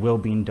and His will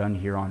being done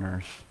here on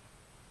earth?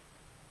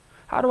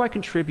 How do I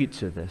contribute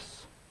to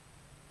this?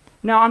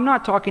 Now, I'm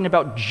not talking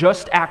about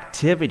just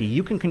activity.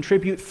 You can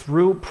contribute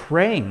through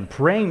praying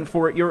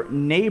for your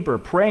neighbor,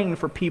 praying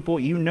for people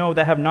you know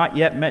that have not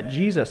yet met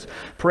Jesus,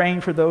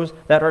 praying for those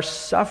that are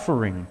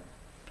suffering.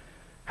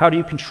 How do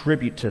you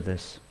contribute to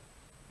this?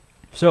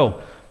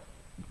 So,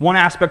 one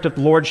aspect of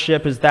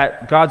lordship is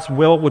that God's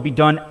will would be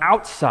done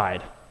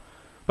outside.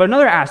 But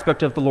another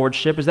aspect of the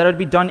lordship is that it would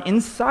be done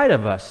inside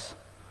of us.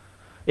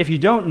 If you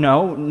don't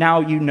know,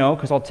 now you know,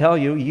 because I'll tell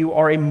you, you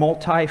are a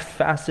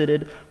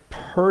multifaceted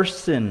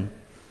person.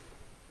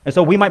 And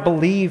so we might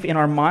believe in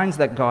our minds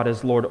that God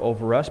is Lord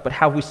over us, but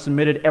have we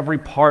submitted every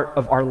part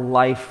of our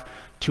life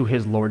to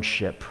his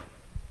lordship?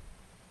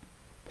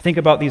 Think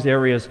about these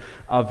areas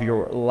of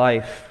your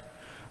life.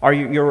 Are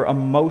your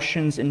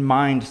emotions and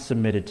mind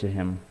submitted to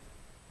him?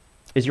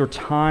 Is your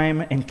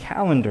time and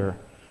calendar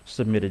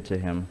submitted to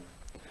him?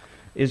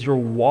 Is your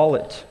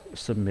wallet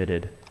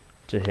submitted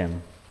to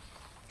him?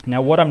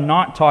 Now, what I'm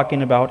not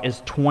talking about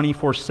is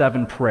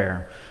 24/7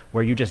 prayer,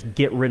 where you just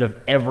get rid of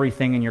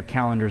everything and your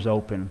calendar's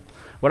open.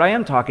 What I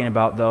am talking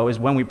about, though, is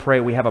when we pray,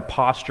 we have a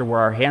posture where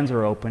our hands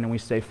are open and we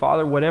say,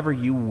 Father, whatever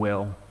you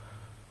will.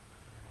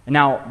 And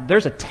now,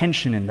 there's a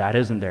tension in that,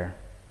 isn't there?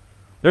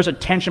 There's a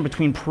tension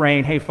between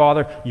praying, hey,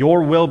 Father,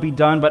 your will be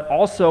done, but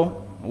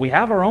also we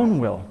have our own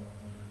will.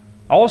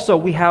 Also,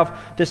 we have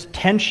this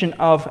tension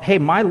of, hey,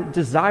 my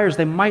desires,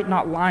 they might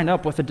not line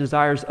up with the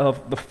desires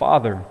of the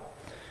Father.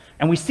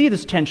 And we see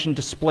this tension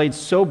displayed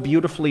so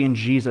beautifully in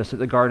Jesus at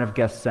the Garden of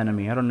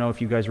Gethsemane. I don't know if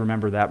you guys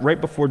remember that.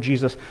 Right before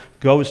Jesus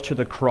goes to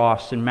the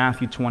cross in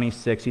Matthew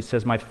 26, he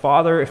says, my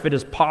Father, if it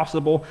is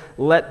possible,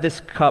 let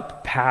this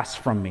cup pass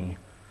from me.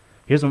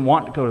 He doesn't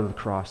want to go to the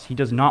cross. He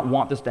does not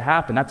want this to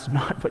happen. That's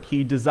not what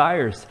he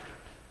desires.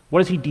 What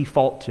does he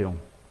default to?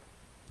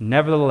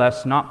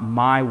 Nevertheless, not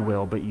my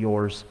will, but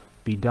yours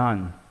be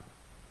done.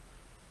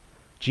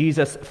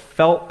 Jesus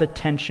felt the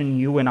tension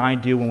you and I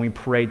do when we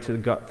prayed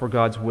for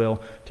God's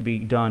will to be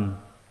done.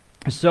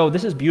 So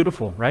this is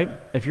beautiful, right?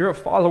 If you're a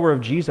follower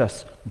of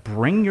Jesus,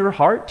 bring your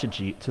heart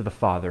to the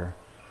Father.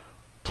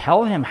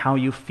 Tell him how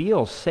you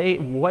feel. Say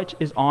what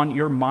is on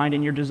your mind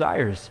and your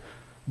desires.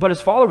 But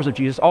as followers of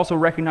Jesus, also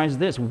recognize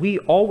this. We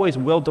always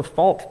will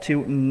default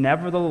to,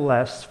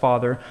 nevertheless,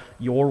 Father,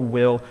 your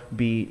will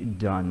be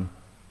done.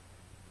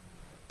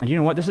 And you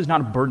know what? This is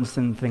not a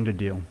burdensome thing to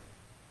do.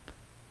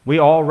 We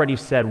already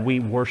said we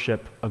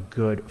worship a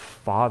good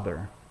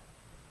Father.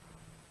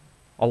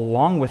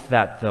 Along with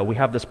that, though, we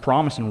have this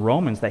promise in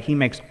Romans that he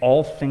makes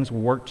all things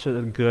work to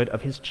the good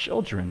of his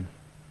children.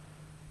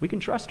 We can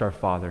trust our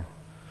Father.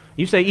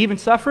 You say, even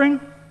suffering?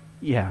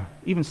 Yeah,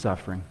 even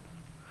suffering.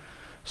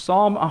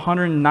 Psalm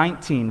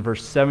 119,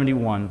 verse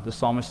 71, the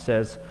psalmist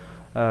says,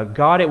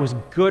 God, it was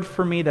good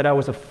for me that I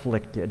was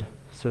afflicted,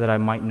 so that I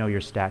might know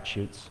your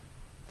statutes.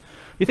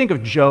 You think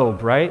of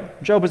Job,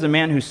 right? Job is a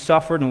man who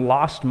suffered and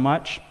lost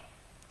much.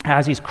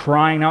 As he's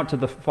crying out to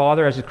the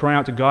Father, as he's crying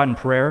out to God in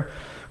prayer,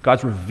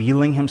 God's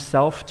revealing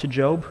himself to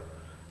Job.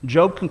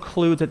 Job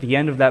concludes at the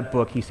end of that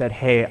book, he said,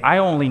 hey, I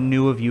only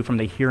knew of you from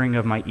the hearing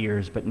of my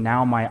ears, but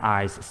now my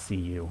eyes see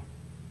you.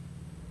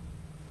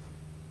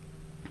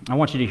 I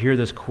want you to hear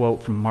this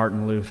quote from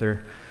Martin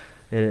Luther.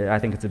 I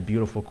think it's a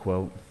beautiful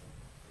quote.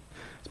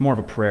 It's more of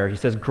a prayer. He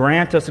says,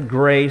 grant us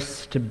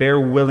grace to bear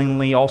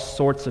willingly all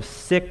sorts of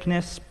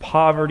sickness,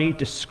 poverty,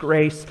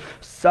 disgrace,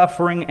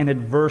 suffering, and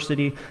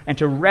adversity, and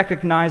to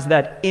recognize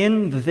that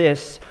in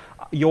this,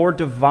 your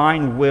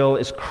divine will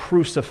is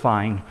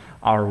crucifying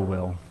our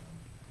will.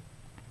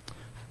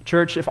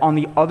 Church, if on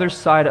the other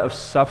side of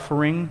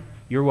suffering,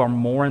 you are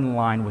more in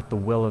line with the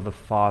will of the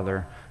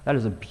Father, that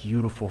is a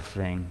beautiful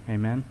thing.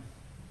 Amen?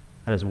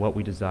 That is what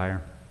we desire.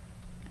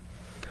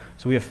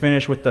 So we have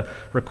finished with the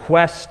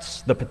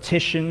requests, the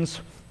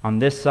petitions on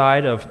this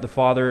side of the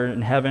Father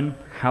in heaven.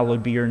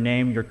 Hallowed be your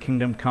name, your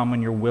kingdom come,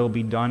 and your will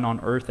be done on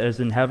earth as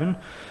in heaven.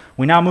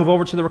 We now move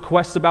over to the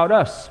requests about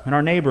us and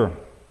our neighbor.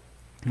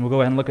 And we'll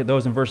go ahead and look at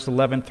those in verse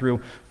 11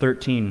 through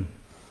 13.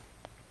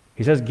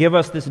 He says, give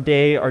us this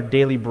day our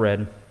daily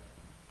bread,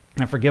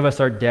 and forgive us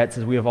our debts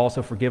as we have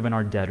also forgiven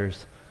our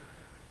debtors.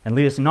 And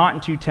lead us not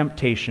into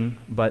temptation,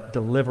 but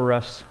deliver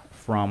us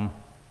from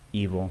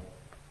evil.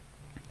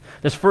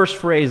 This first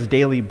phrase,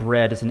 daily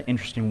bread, is an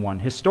interesting one.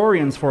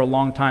 Historians, for a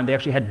long time, they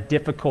actually had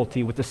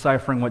difficulty with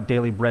deciphering what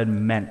daily bread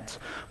meant,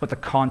 what the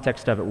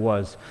context of it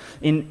was.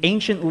 In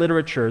ancient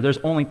literature, there's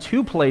only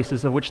two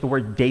places of which the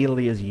word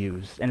daily is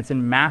used, and it's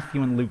in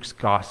Matthew and Luke's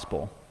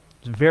gospel.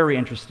 It's very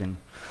interesting.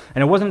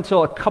 And it wasn't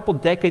until a couple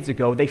decades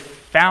ago they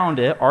found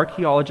it,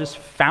 archaeologists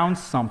found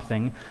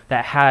something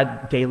that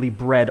had daily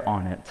bread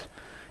on it.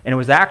 And it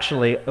was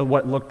actually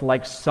what looked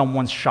like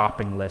someone's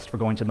shopping list for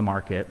going to the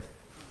market.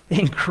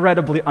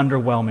 Incredibly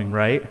underwhelming,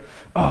 right?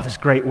 Oh, this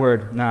great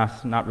word. Nah,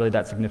 it's not really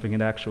that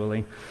significant,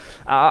 actually.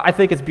 I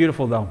think it's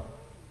beautiful, though.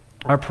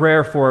 Our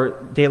prayer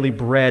for daily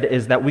bread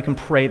is that we can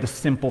pray the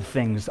simple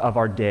things of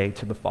our day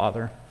to the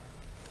Father.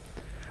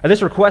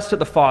 This request to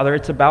the Father,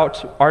 it's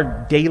about our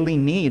daily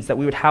needs, that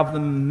we would have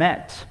them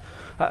met.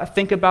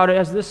 Think about it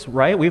as this,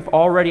 right? We've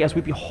already, as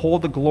we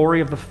behold the glory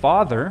of the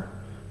Father,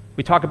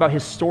 we talk about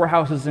his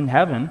storehouses in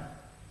heaven.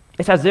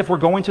 It's as if we're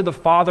going to the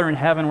Father in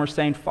heaven, we're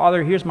saying,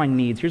 Father, here's my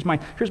needs, here's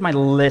my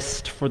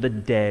list for the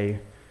day.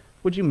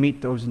 Would you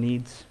meet those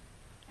needs?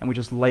 And we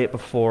just lay it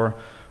before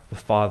the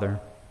Father.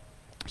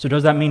 So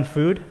does that mean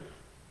food?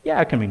 Yeah,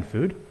 it can mean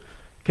food.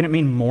 Can it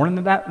mean more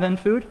than that than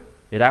food?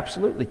 It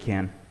absolutely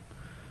can.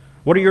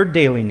 What are your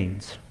daily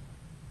needs?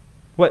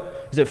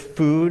 What is it?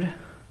 Food,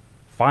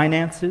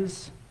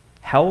 finances,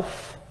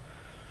 health?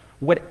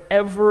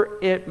 Whatever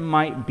it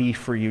might be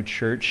for you,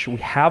 church, we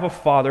have a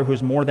Father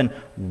who's more than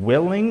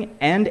willing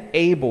and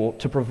able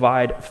to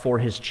provide for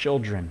his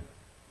children.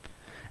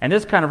 And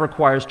this kind of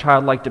requires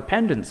childlike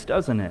dependence,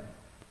 doesn't it?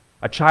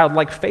 A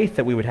childlike faith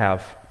that we would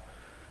have.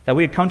 That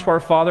we would come to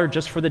our Father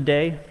just for the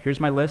day, here's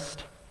my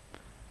list.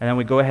 And then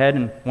we go ahead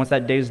and once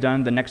that day's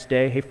done, the next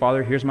day, hey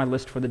Father, here's my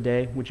list for the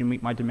day. Would you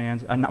meet my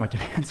demands? Not my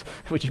demands.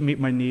 Would you meet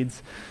my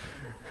needs?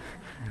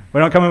 We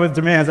don't come in with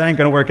demands, that ain't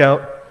going to work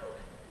out.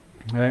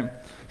 All right?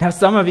 Now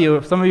some of you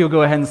will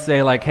go ahead and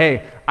say like,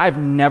 hey, I've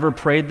never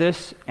prayed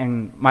this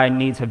and my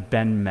needs have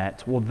been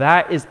met. Well,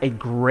 that is a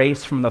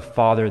grace from the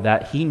Father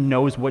that he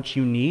knows what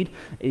you need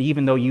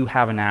even though you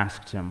haven't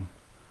asked him.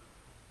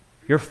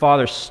 Your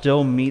Father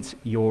still meets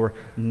your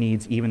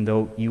needs even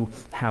though you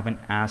haven't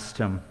asked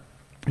him.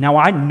 Now,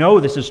 I know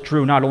this is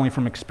true not only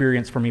from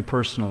experience for me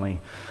personally.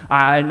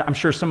 I'm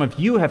sure some of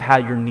you have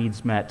had your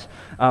needs met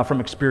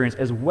from experience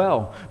as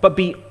well. But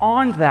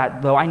beyond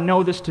that, though, I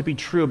know this to be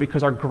true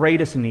because our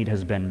greatest need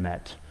has been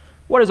met.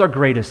 What is our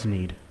greatest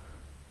need?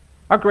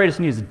 Our greatest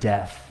need is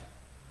death.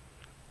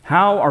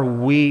 How are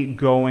we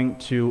going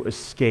to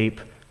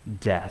escape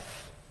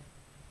death?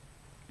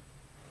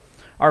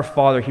 Our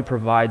Father, he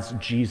provides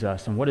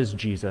Jesus. And what is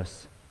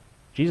Jesus?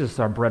 Jesus is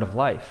our bread of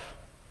life.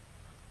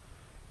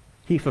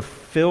 He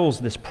fulfills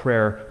this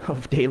prayer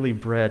of daily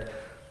bread.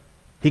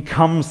 He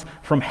comes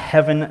from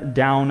heaven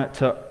down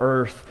to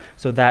earth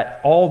so that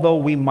although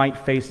we might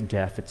face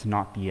death, it's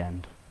not the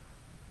end.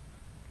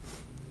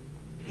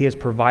 He has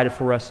provided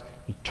for us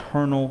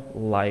eternal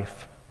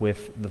life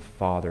with the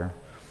Father.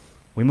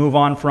 We move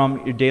on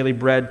from your daily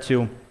bread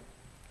to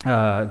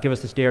give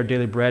us this day our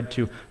daily bread,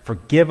 to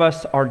forgive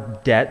us our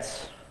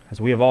debts,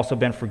 as we have also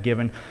been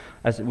forgiven,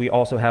 as we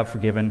also have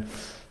forgiven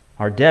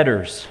our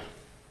debtors.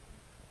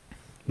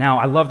 Now,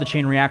 I love the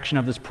chain reaction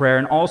of this prayer,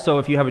 and also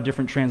if you have a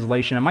different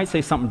translation, it might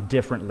say something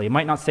differently. It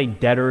might not say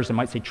debtors, it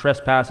might say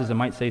trespasses, it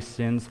might say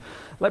sins.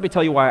 Let me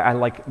tell you why I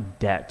like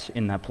debt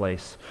in that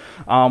place.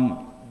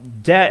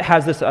 Debt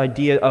has this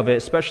idea of it,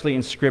 especially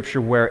in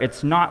Scripture, where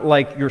it's not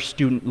like your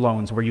student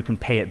loans where you can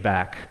pay it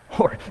back,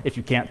 or if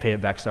you can't pay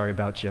it back, sorry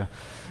about you.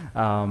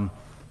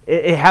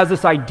 It has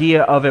this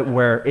idea of it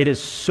where it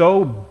is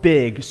so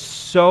big,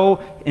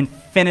 so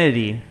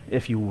infinity,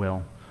 if you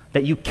will,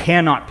 that you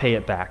cannot pay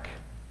it back.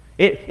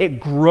 It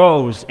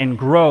grows and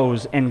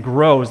grows and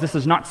grows. This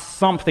is not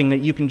something that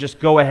you can just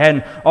go ahead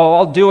and,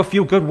 I'll do a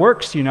few good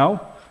works,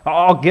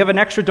 I'll give an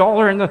extra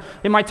 $1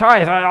 in my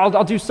tithe.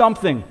 I'll do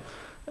something.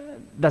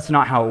 That's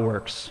not how it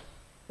works.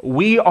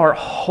 We are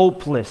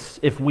hopeless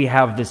if we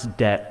have this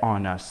debt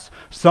on us.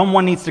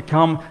 Someone needs to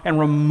come and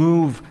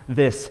remove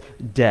this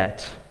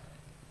debt.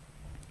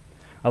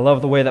 I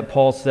love the way that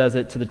Paul says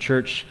it to the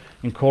church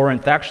in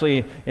Corinth,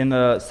 actually in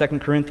the 2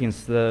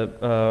 Corinthians,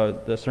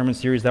 the sermon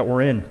series that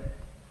we're in.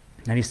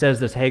 And he says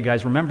this, hey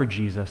guys, remember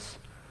Jesus.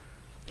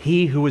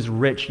 He who is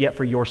rich, yet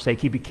for your sake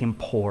he became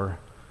poor,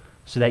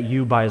 so that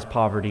you by his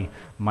poverty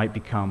might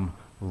become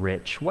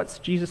rich. What's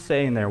Jesus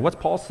saying there? What's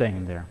Paul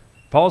saying there?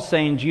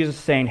 Jesus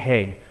is saying,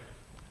 hey,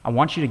 I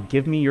want you to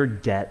give me your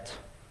debt,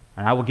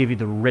 and I will give you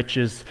the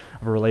riches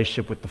of a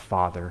relationship with the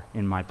Father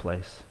in my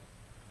place.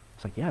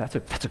 It's like, yeah,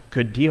 that's a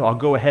good deal. I'll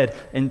go ahead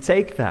and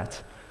take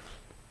that.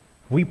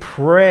 We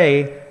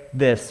pray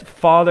this,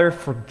 Father,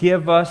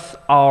 forgive us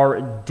our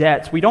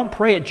debts. We don't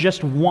pray it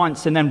just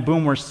once and then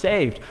boom, we're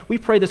saved. We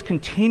pray this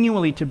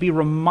continually to be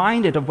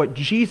reminded of what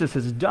Jesus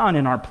has done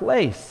in our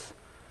place.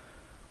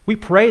 We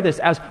pray this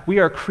as we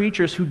are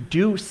creatures who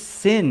do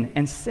sin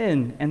and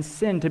sin and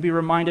sin, to be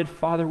reminded,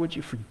 Father, would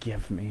you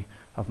forgive me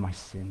of my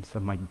sins,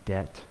 of my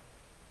debt?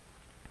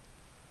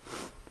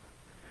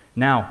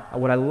 Now,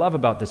 what I love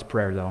about this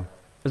prayer, though,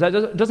 is that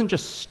it doesn't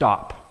just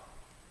stop.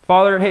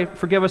 Father, hey,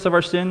 forgive us of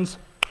our sins.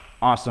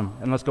 Awesome,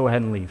 and let's go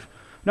ahead and leave.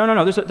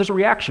 No, there's a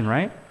reaction,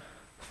 right?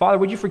 Father,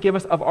 would you forgive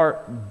us of our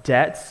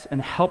debts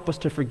and help us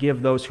to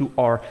forgive those who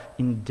are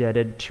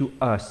indebted to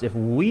us? If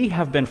we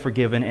have been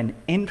forgiven an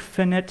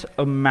infinite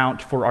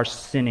amount for our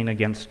sinning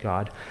against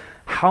God,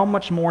 how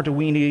much more do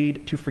we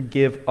need to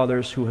forgive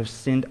others who have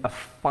sinned a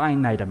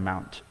finite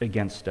amount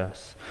against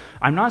us?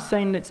 I'm not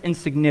saying it's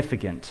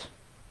insignificant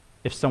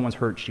if someone's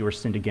hurt you or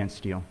sinned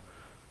against you.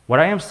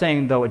 What I am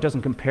saying, though, it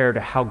doesn't compare to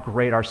how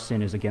great our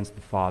sin is against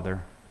the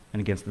Father and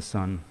against the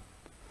Son.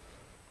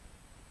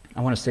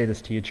 I want to say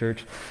this to you,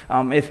 church.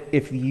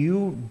 If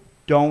you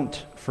don't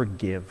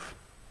forgive,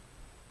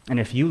 and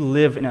if you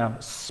live in a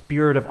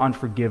spirit of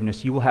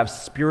unforgiveness, you will have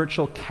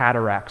spiritual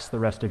cataracts the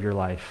rest of your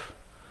life.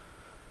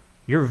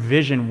 Your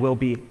vision will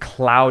be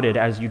clouded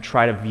as you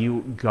try to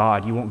view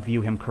God. You won't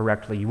view him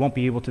correctly. You won't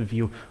be able to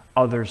view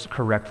others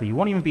correctly. You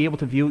won't even be able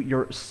to view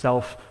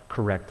yourself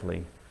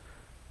correctly.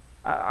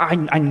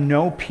 I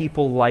know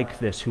people like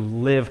this who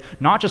live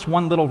not just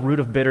one little root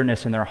of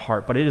bitterness in their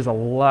heart, but it is a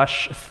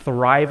lush,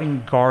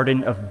 thriving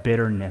garden of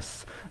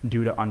bitterness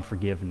due to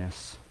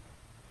unforgiveness.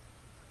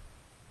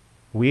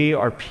 We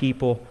are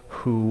people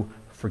who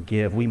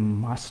forgive. We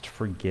must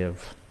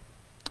forgive.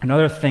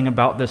 Another thing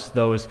about this,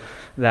 though, is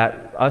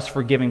that us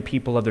forgiving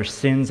people of their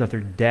sins, of their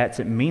debts,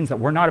 it means that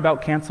we're not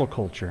about cancel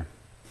culture.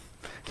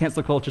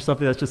 Cancel culture is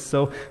something that's just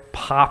so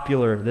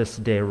popular this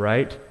day,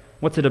 right?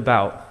 What's it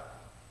about?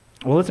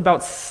 Well, it's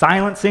about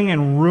silencing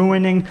and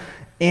ruining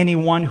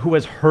anyone who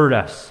has hurt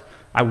us.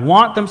 I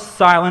want them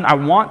silent. I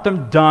want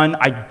them done.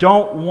 I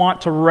don't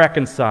want to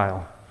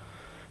reconcile.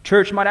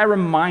 Church, might I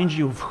remind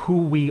you of who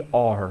we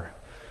are?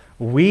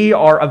 We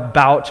are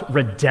about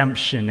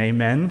redemption,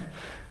 amen?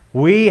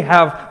 We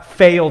have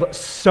failed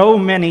so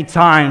many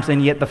times,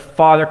 and yet the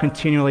Father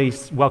continually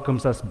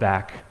welcomes us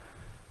back.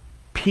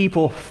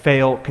 People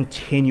fail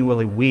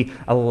continually. We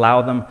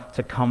allow them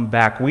to come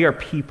back. We are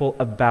people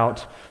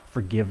about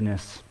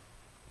forgiveness.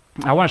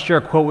 I want to share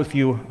a quote with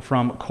you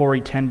from Corrie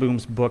ten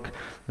Boom's book,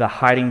 The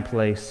Hiding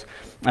Place.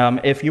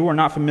 If you are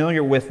not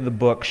familiar with the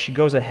book, she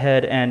goes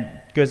ahead and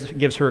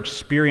gives her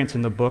experience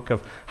in the book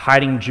of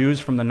hiding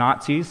Jews from the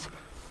Nazis.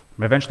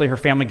 Eventually her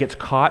family gets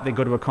caught. They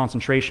go to a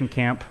concentration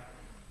camp.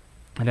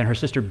 And then her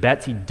sister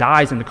Betsy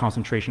dies in the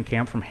concentration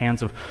camp from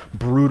hands of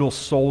brutal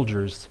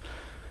soldiers.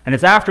 And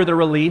it's after they're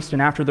released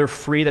and after they're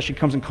free that she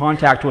comes in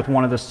contact with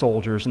one of the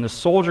soldiers. And the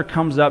soldier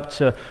comes up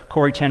to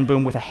Corrie ten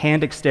Boom with a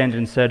hand extended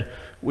and said,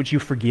 "Would you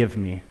forgive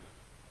me?"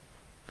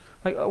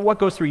 Like, what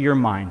goes through your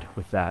mind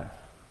with that?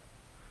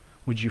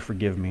 Would you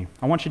forgive me?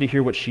 I want you to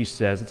hear what she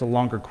says. It's a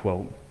longer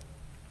quote.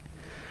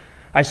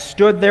 "I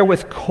stood there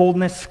with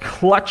coldness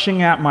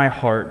clutching at my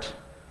heart,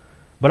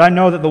 but I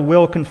know that the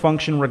will can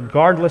function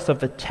regardless of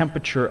the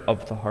temperature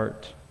of the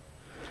heart.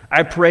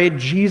 I prayed,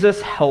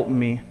 'Jesus, help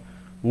me.'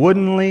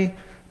 Woodenly,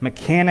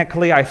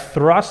 mechanically, I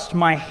thrust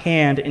my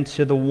hand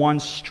into the one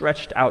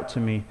stretched out to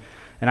me,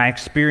 and I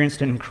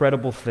experienced an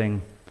incredible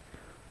thing.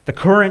 The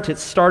current, it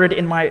started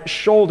in my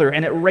shoulder,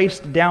 and it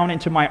raced down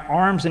into my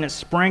arms, and it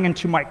sprang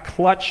into my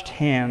clutched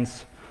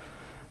hands.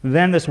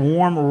 Then this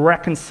warm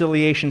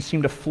reconciliation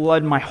seemed to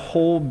flood my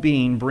whole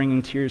being,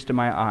 bringing tears to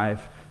my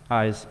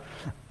eyes.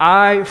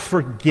 'I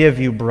forgive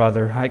you,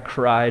 brother,' I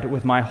cried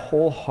with my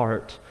whole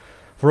heart.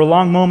 For a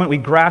long moment, we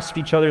grasped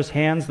each other's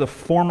hands, the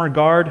former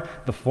guard,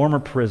 the former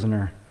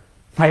prisoner.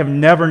 I have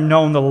never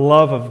known the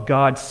love of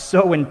God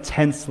so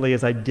intensely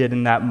as I did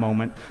in that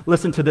moment."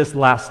 Listen to this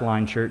last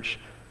line, church.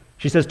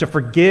 She says, "To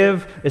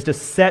forgive is to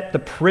set the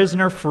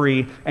prisoner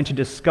free and to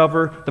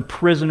discover the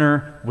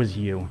prisoner was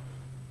you."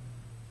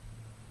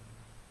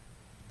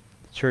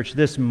 Church,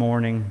 this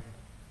morning,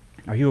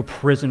 are you a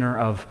prisoner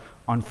of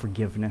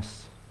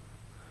unforgiveness?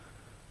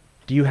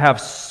 Do you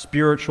have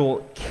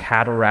spiritual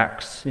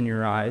cataracts in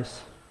your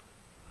eyes?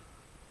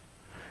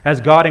 As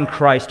God in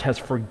Christ has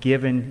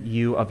forgiven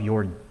you of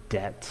your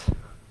debt,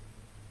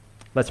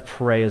 let's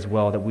pray as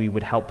well that we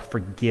would help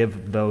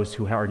forgive those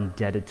who are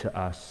indebted to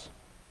us.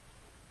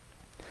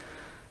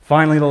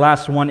 Finally, the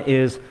last one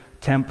is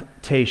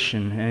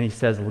temptation. And he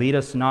says, "Lead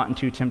us not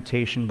into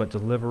temptation, but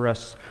deliver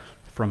us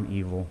from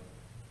evil."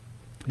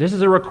 This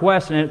is a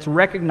request, and it's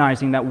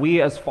recognizing that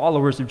we as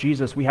followers of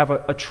Jesus, we have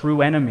a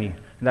true enemy,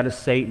 and that is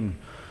Satan.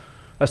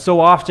 So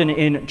often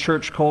in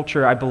church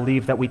culture, I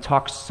believe that we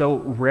talk so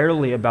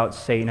rarely about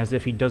Satan as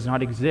if he does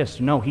not exist.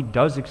 No, he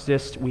does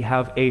exist. We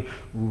have a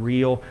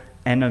real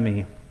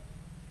enemy.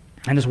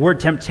 And this word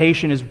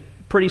temptation is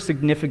pretty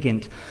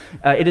significant.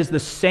 It is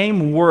the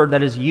same word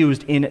that is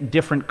used in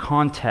different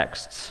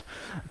contexts.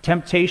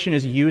 Temptation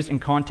is used in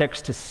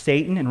context to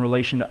Satan in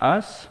relation to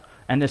us,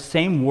 and the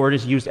same word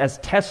is used as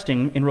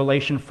testing in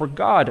relation for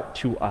God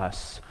to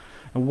us.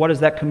 And what does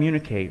that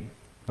communicate?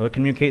 Well, it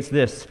communicates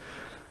this.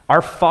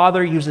 Our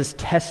Father uses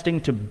testing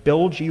to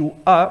build you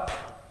up,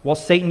 while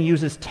Satan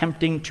uses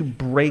tempting to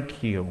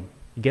break you.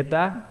 You get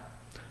that?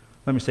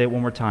 Let me say it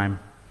one more time.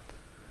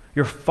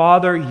 Your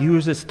Father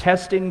uses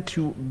testing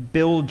to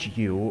build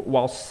you,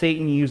 while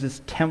Satan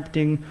uses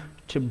tempting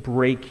to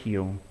break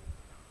you.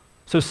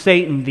 So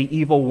Satan, the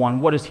evil one,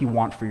 what does he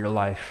want for your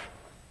life?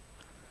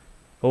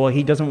 Well,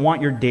 he doesn't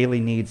want your daily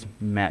needs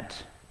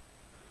met.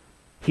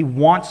 He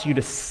wants you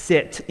to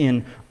sit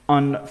in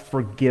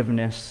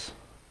unforgiveness.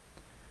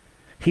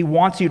 He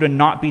wants you to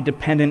not be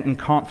dependent and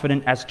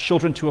confident as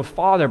children to a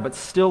father, but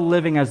still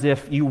living as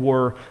if you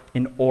were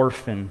an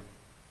orphan.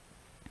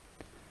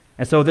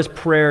 And so this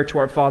prayer to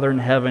our Father in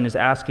heaven is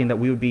asking that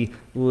we would be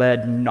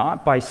led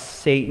not by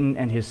Satan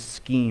and his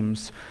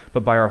schemes,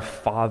 but by our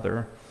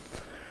Father.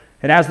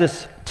 And as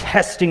this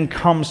testing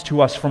comes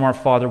to us from our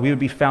Father, we would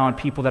be found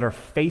people that are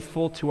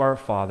faithful to our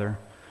Father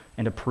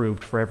and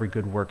approved for every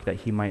good work that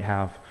he might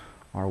have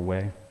our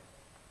way.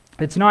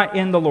 It's not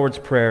in the Lord's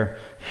Prayer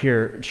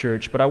here,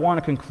 church, but I want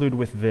to conclude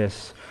with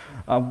this.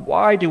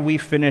 Why do we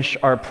finish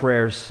our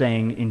prayers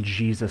saying, "In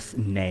Jesus'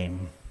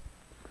 name"?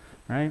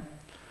 Right?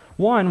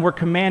 One, we're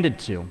commanded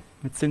to.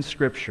 It's in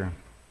Scripture.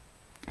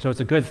 So it's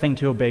a good thing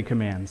to obey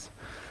commands,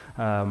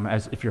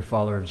 as if you're a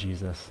follower of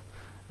Jesus.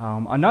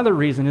 Another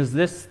reason is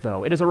this,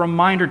 though. It is a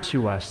reminder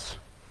to us.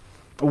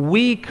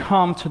 We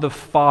come to the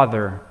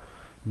Father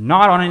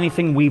not on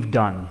anything we've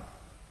done.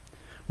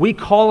 We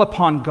call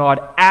upon God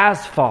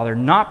as Father,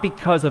 not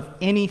because of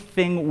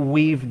anything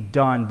we've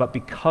done, but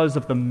because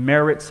of the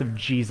merits of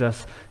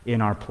Jesus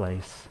in our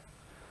place.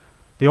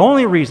 The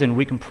only reason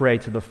we can pray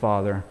to the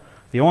Father,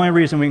 the only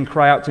reason we can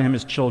cry out to Him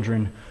as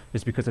children,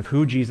 is because of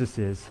who Jesus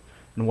is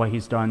and what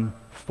He's done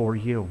for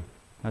you.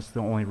 That's the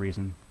only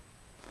reason.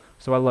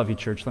 So I love you,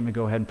 church. Let me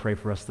go ahead and pray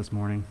for us this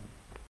morning.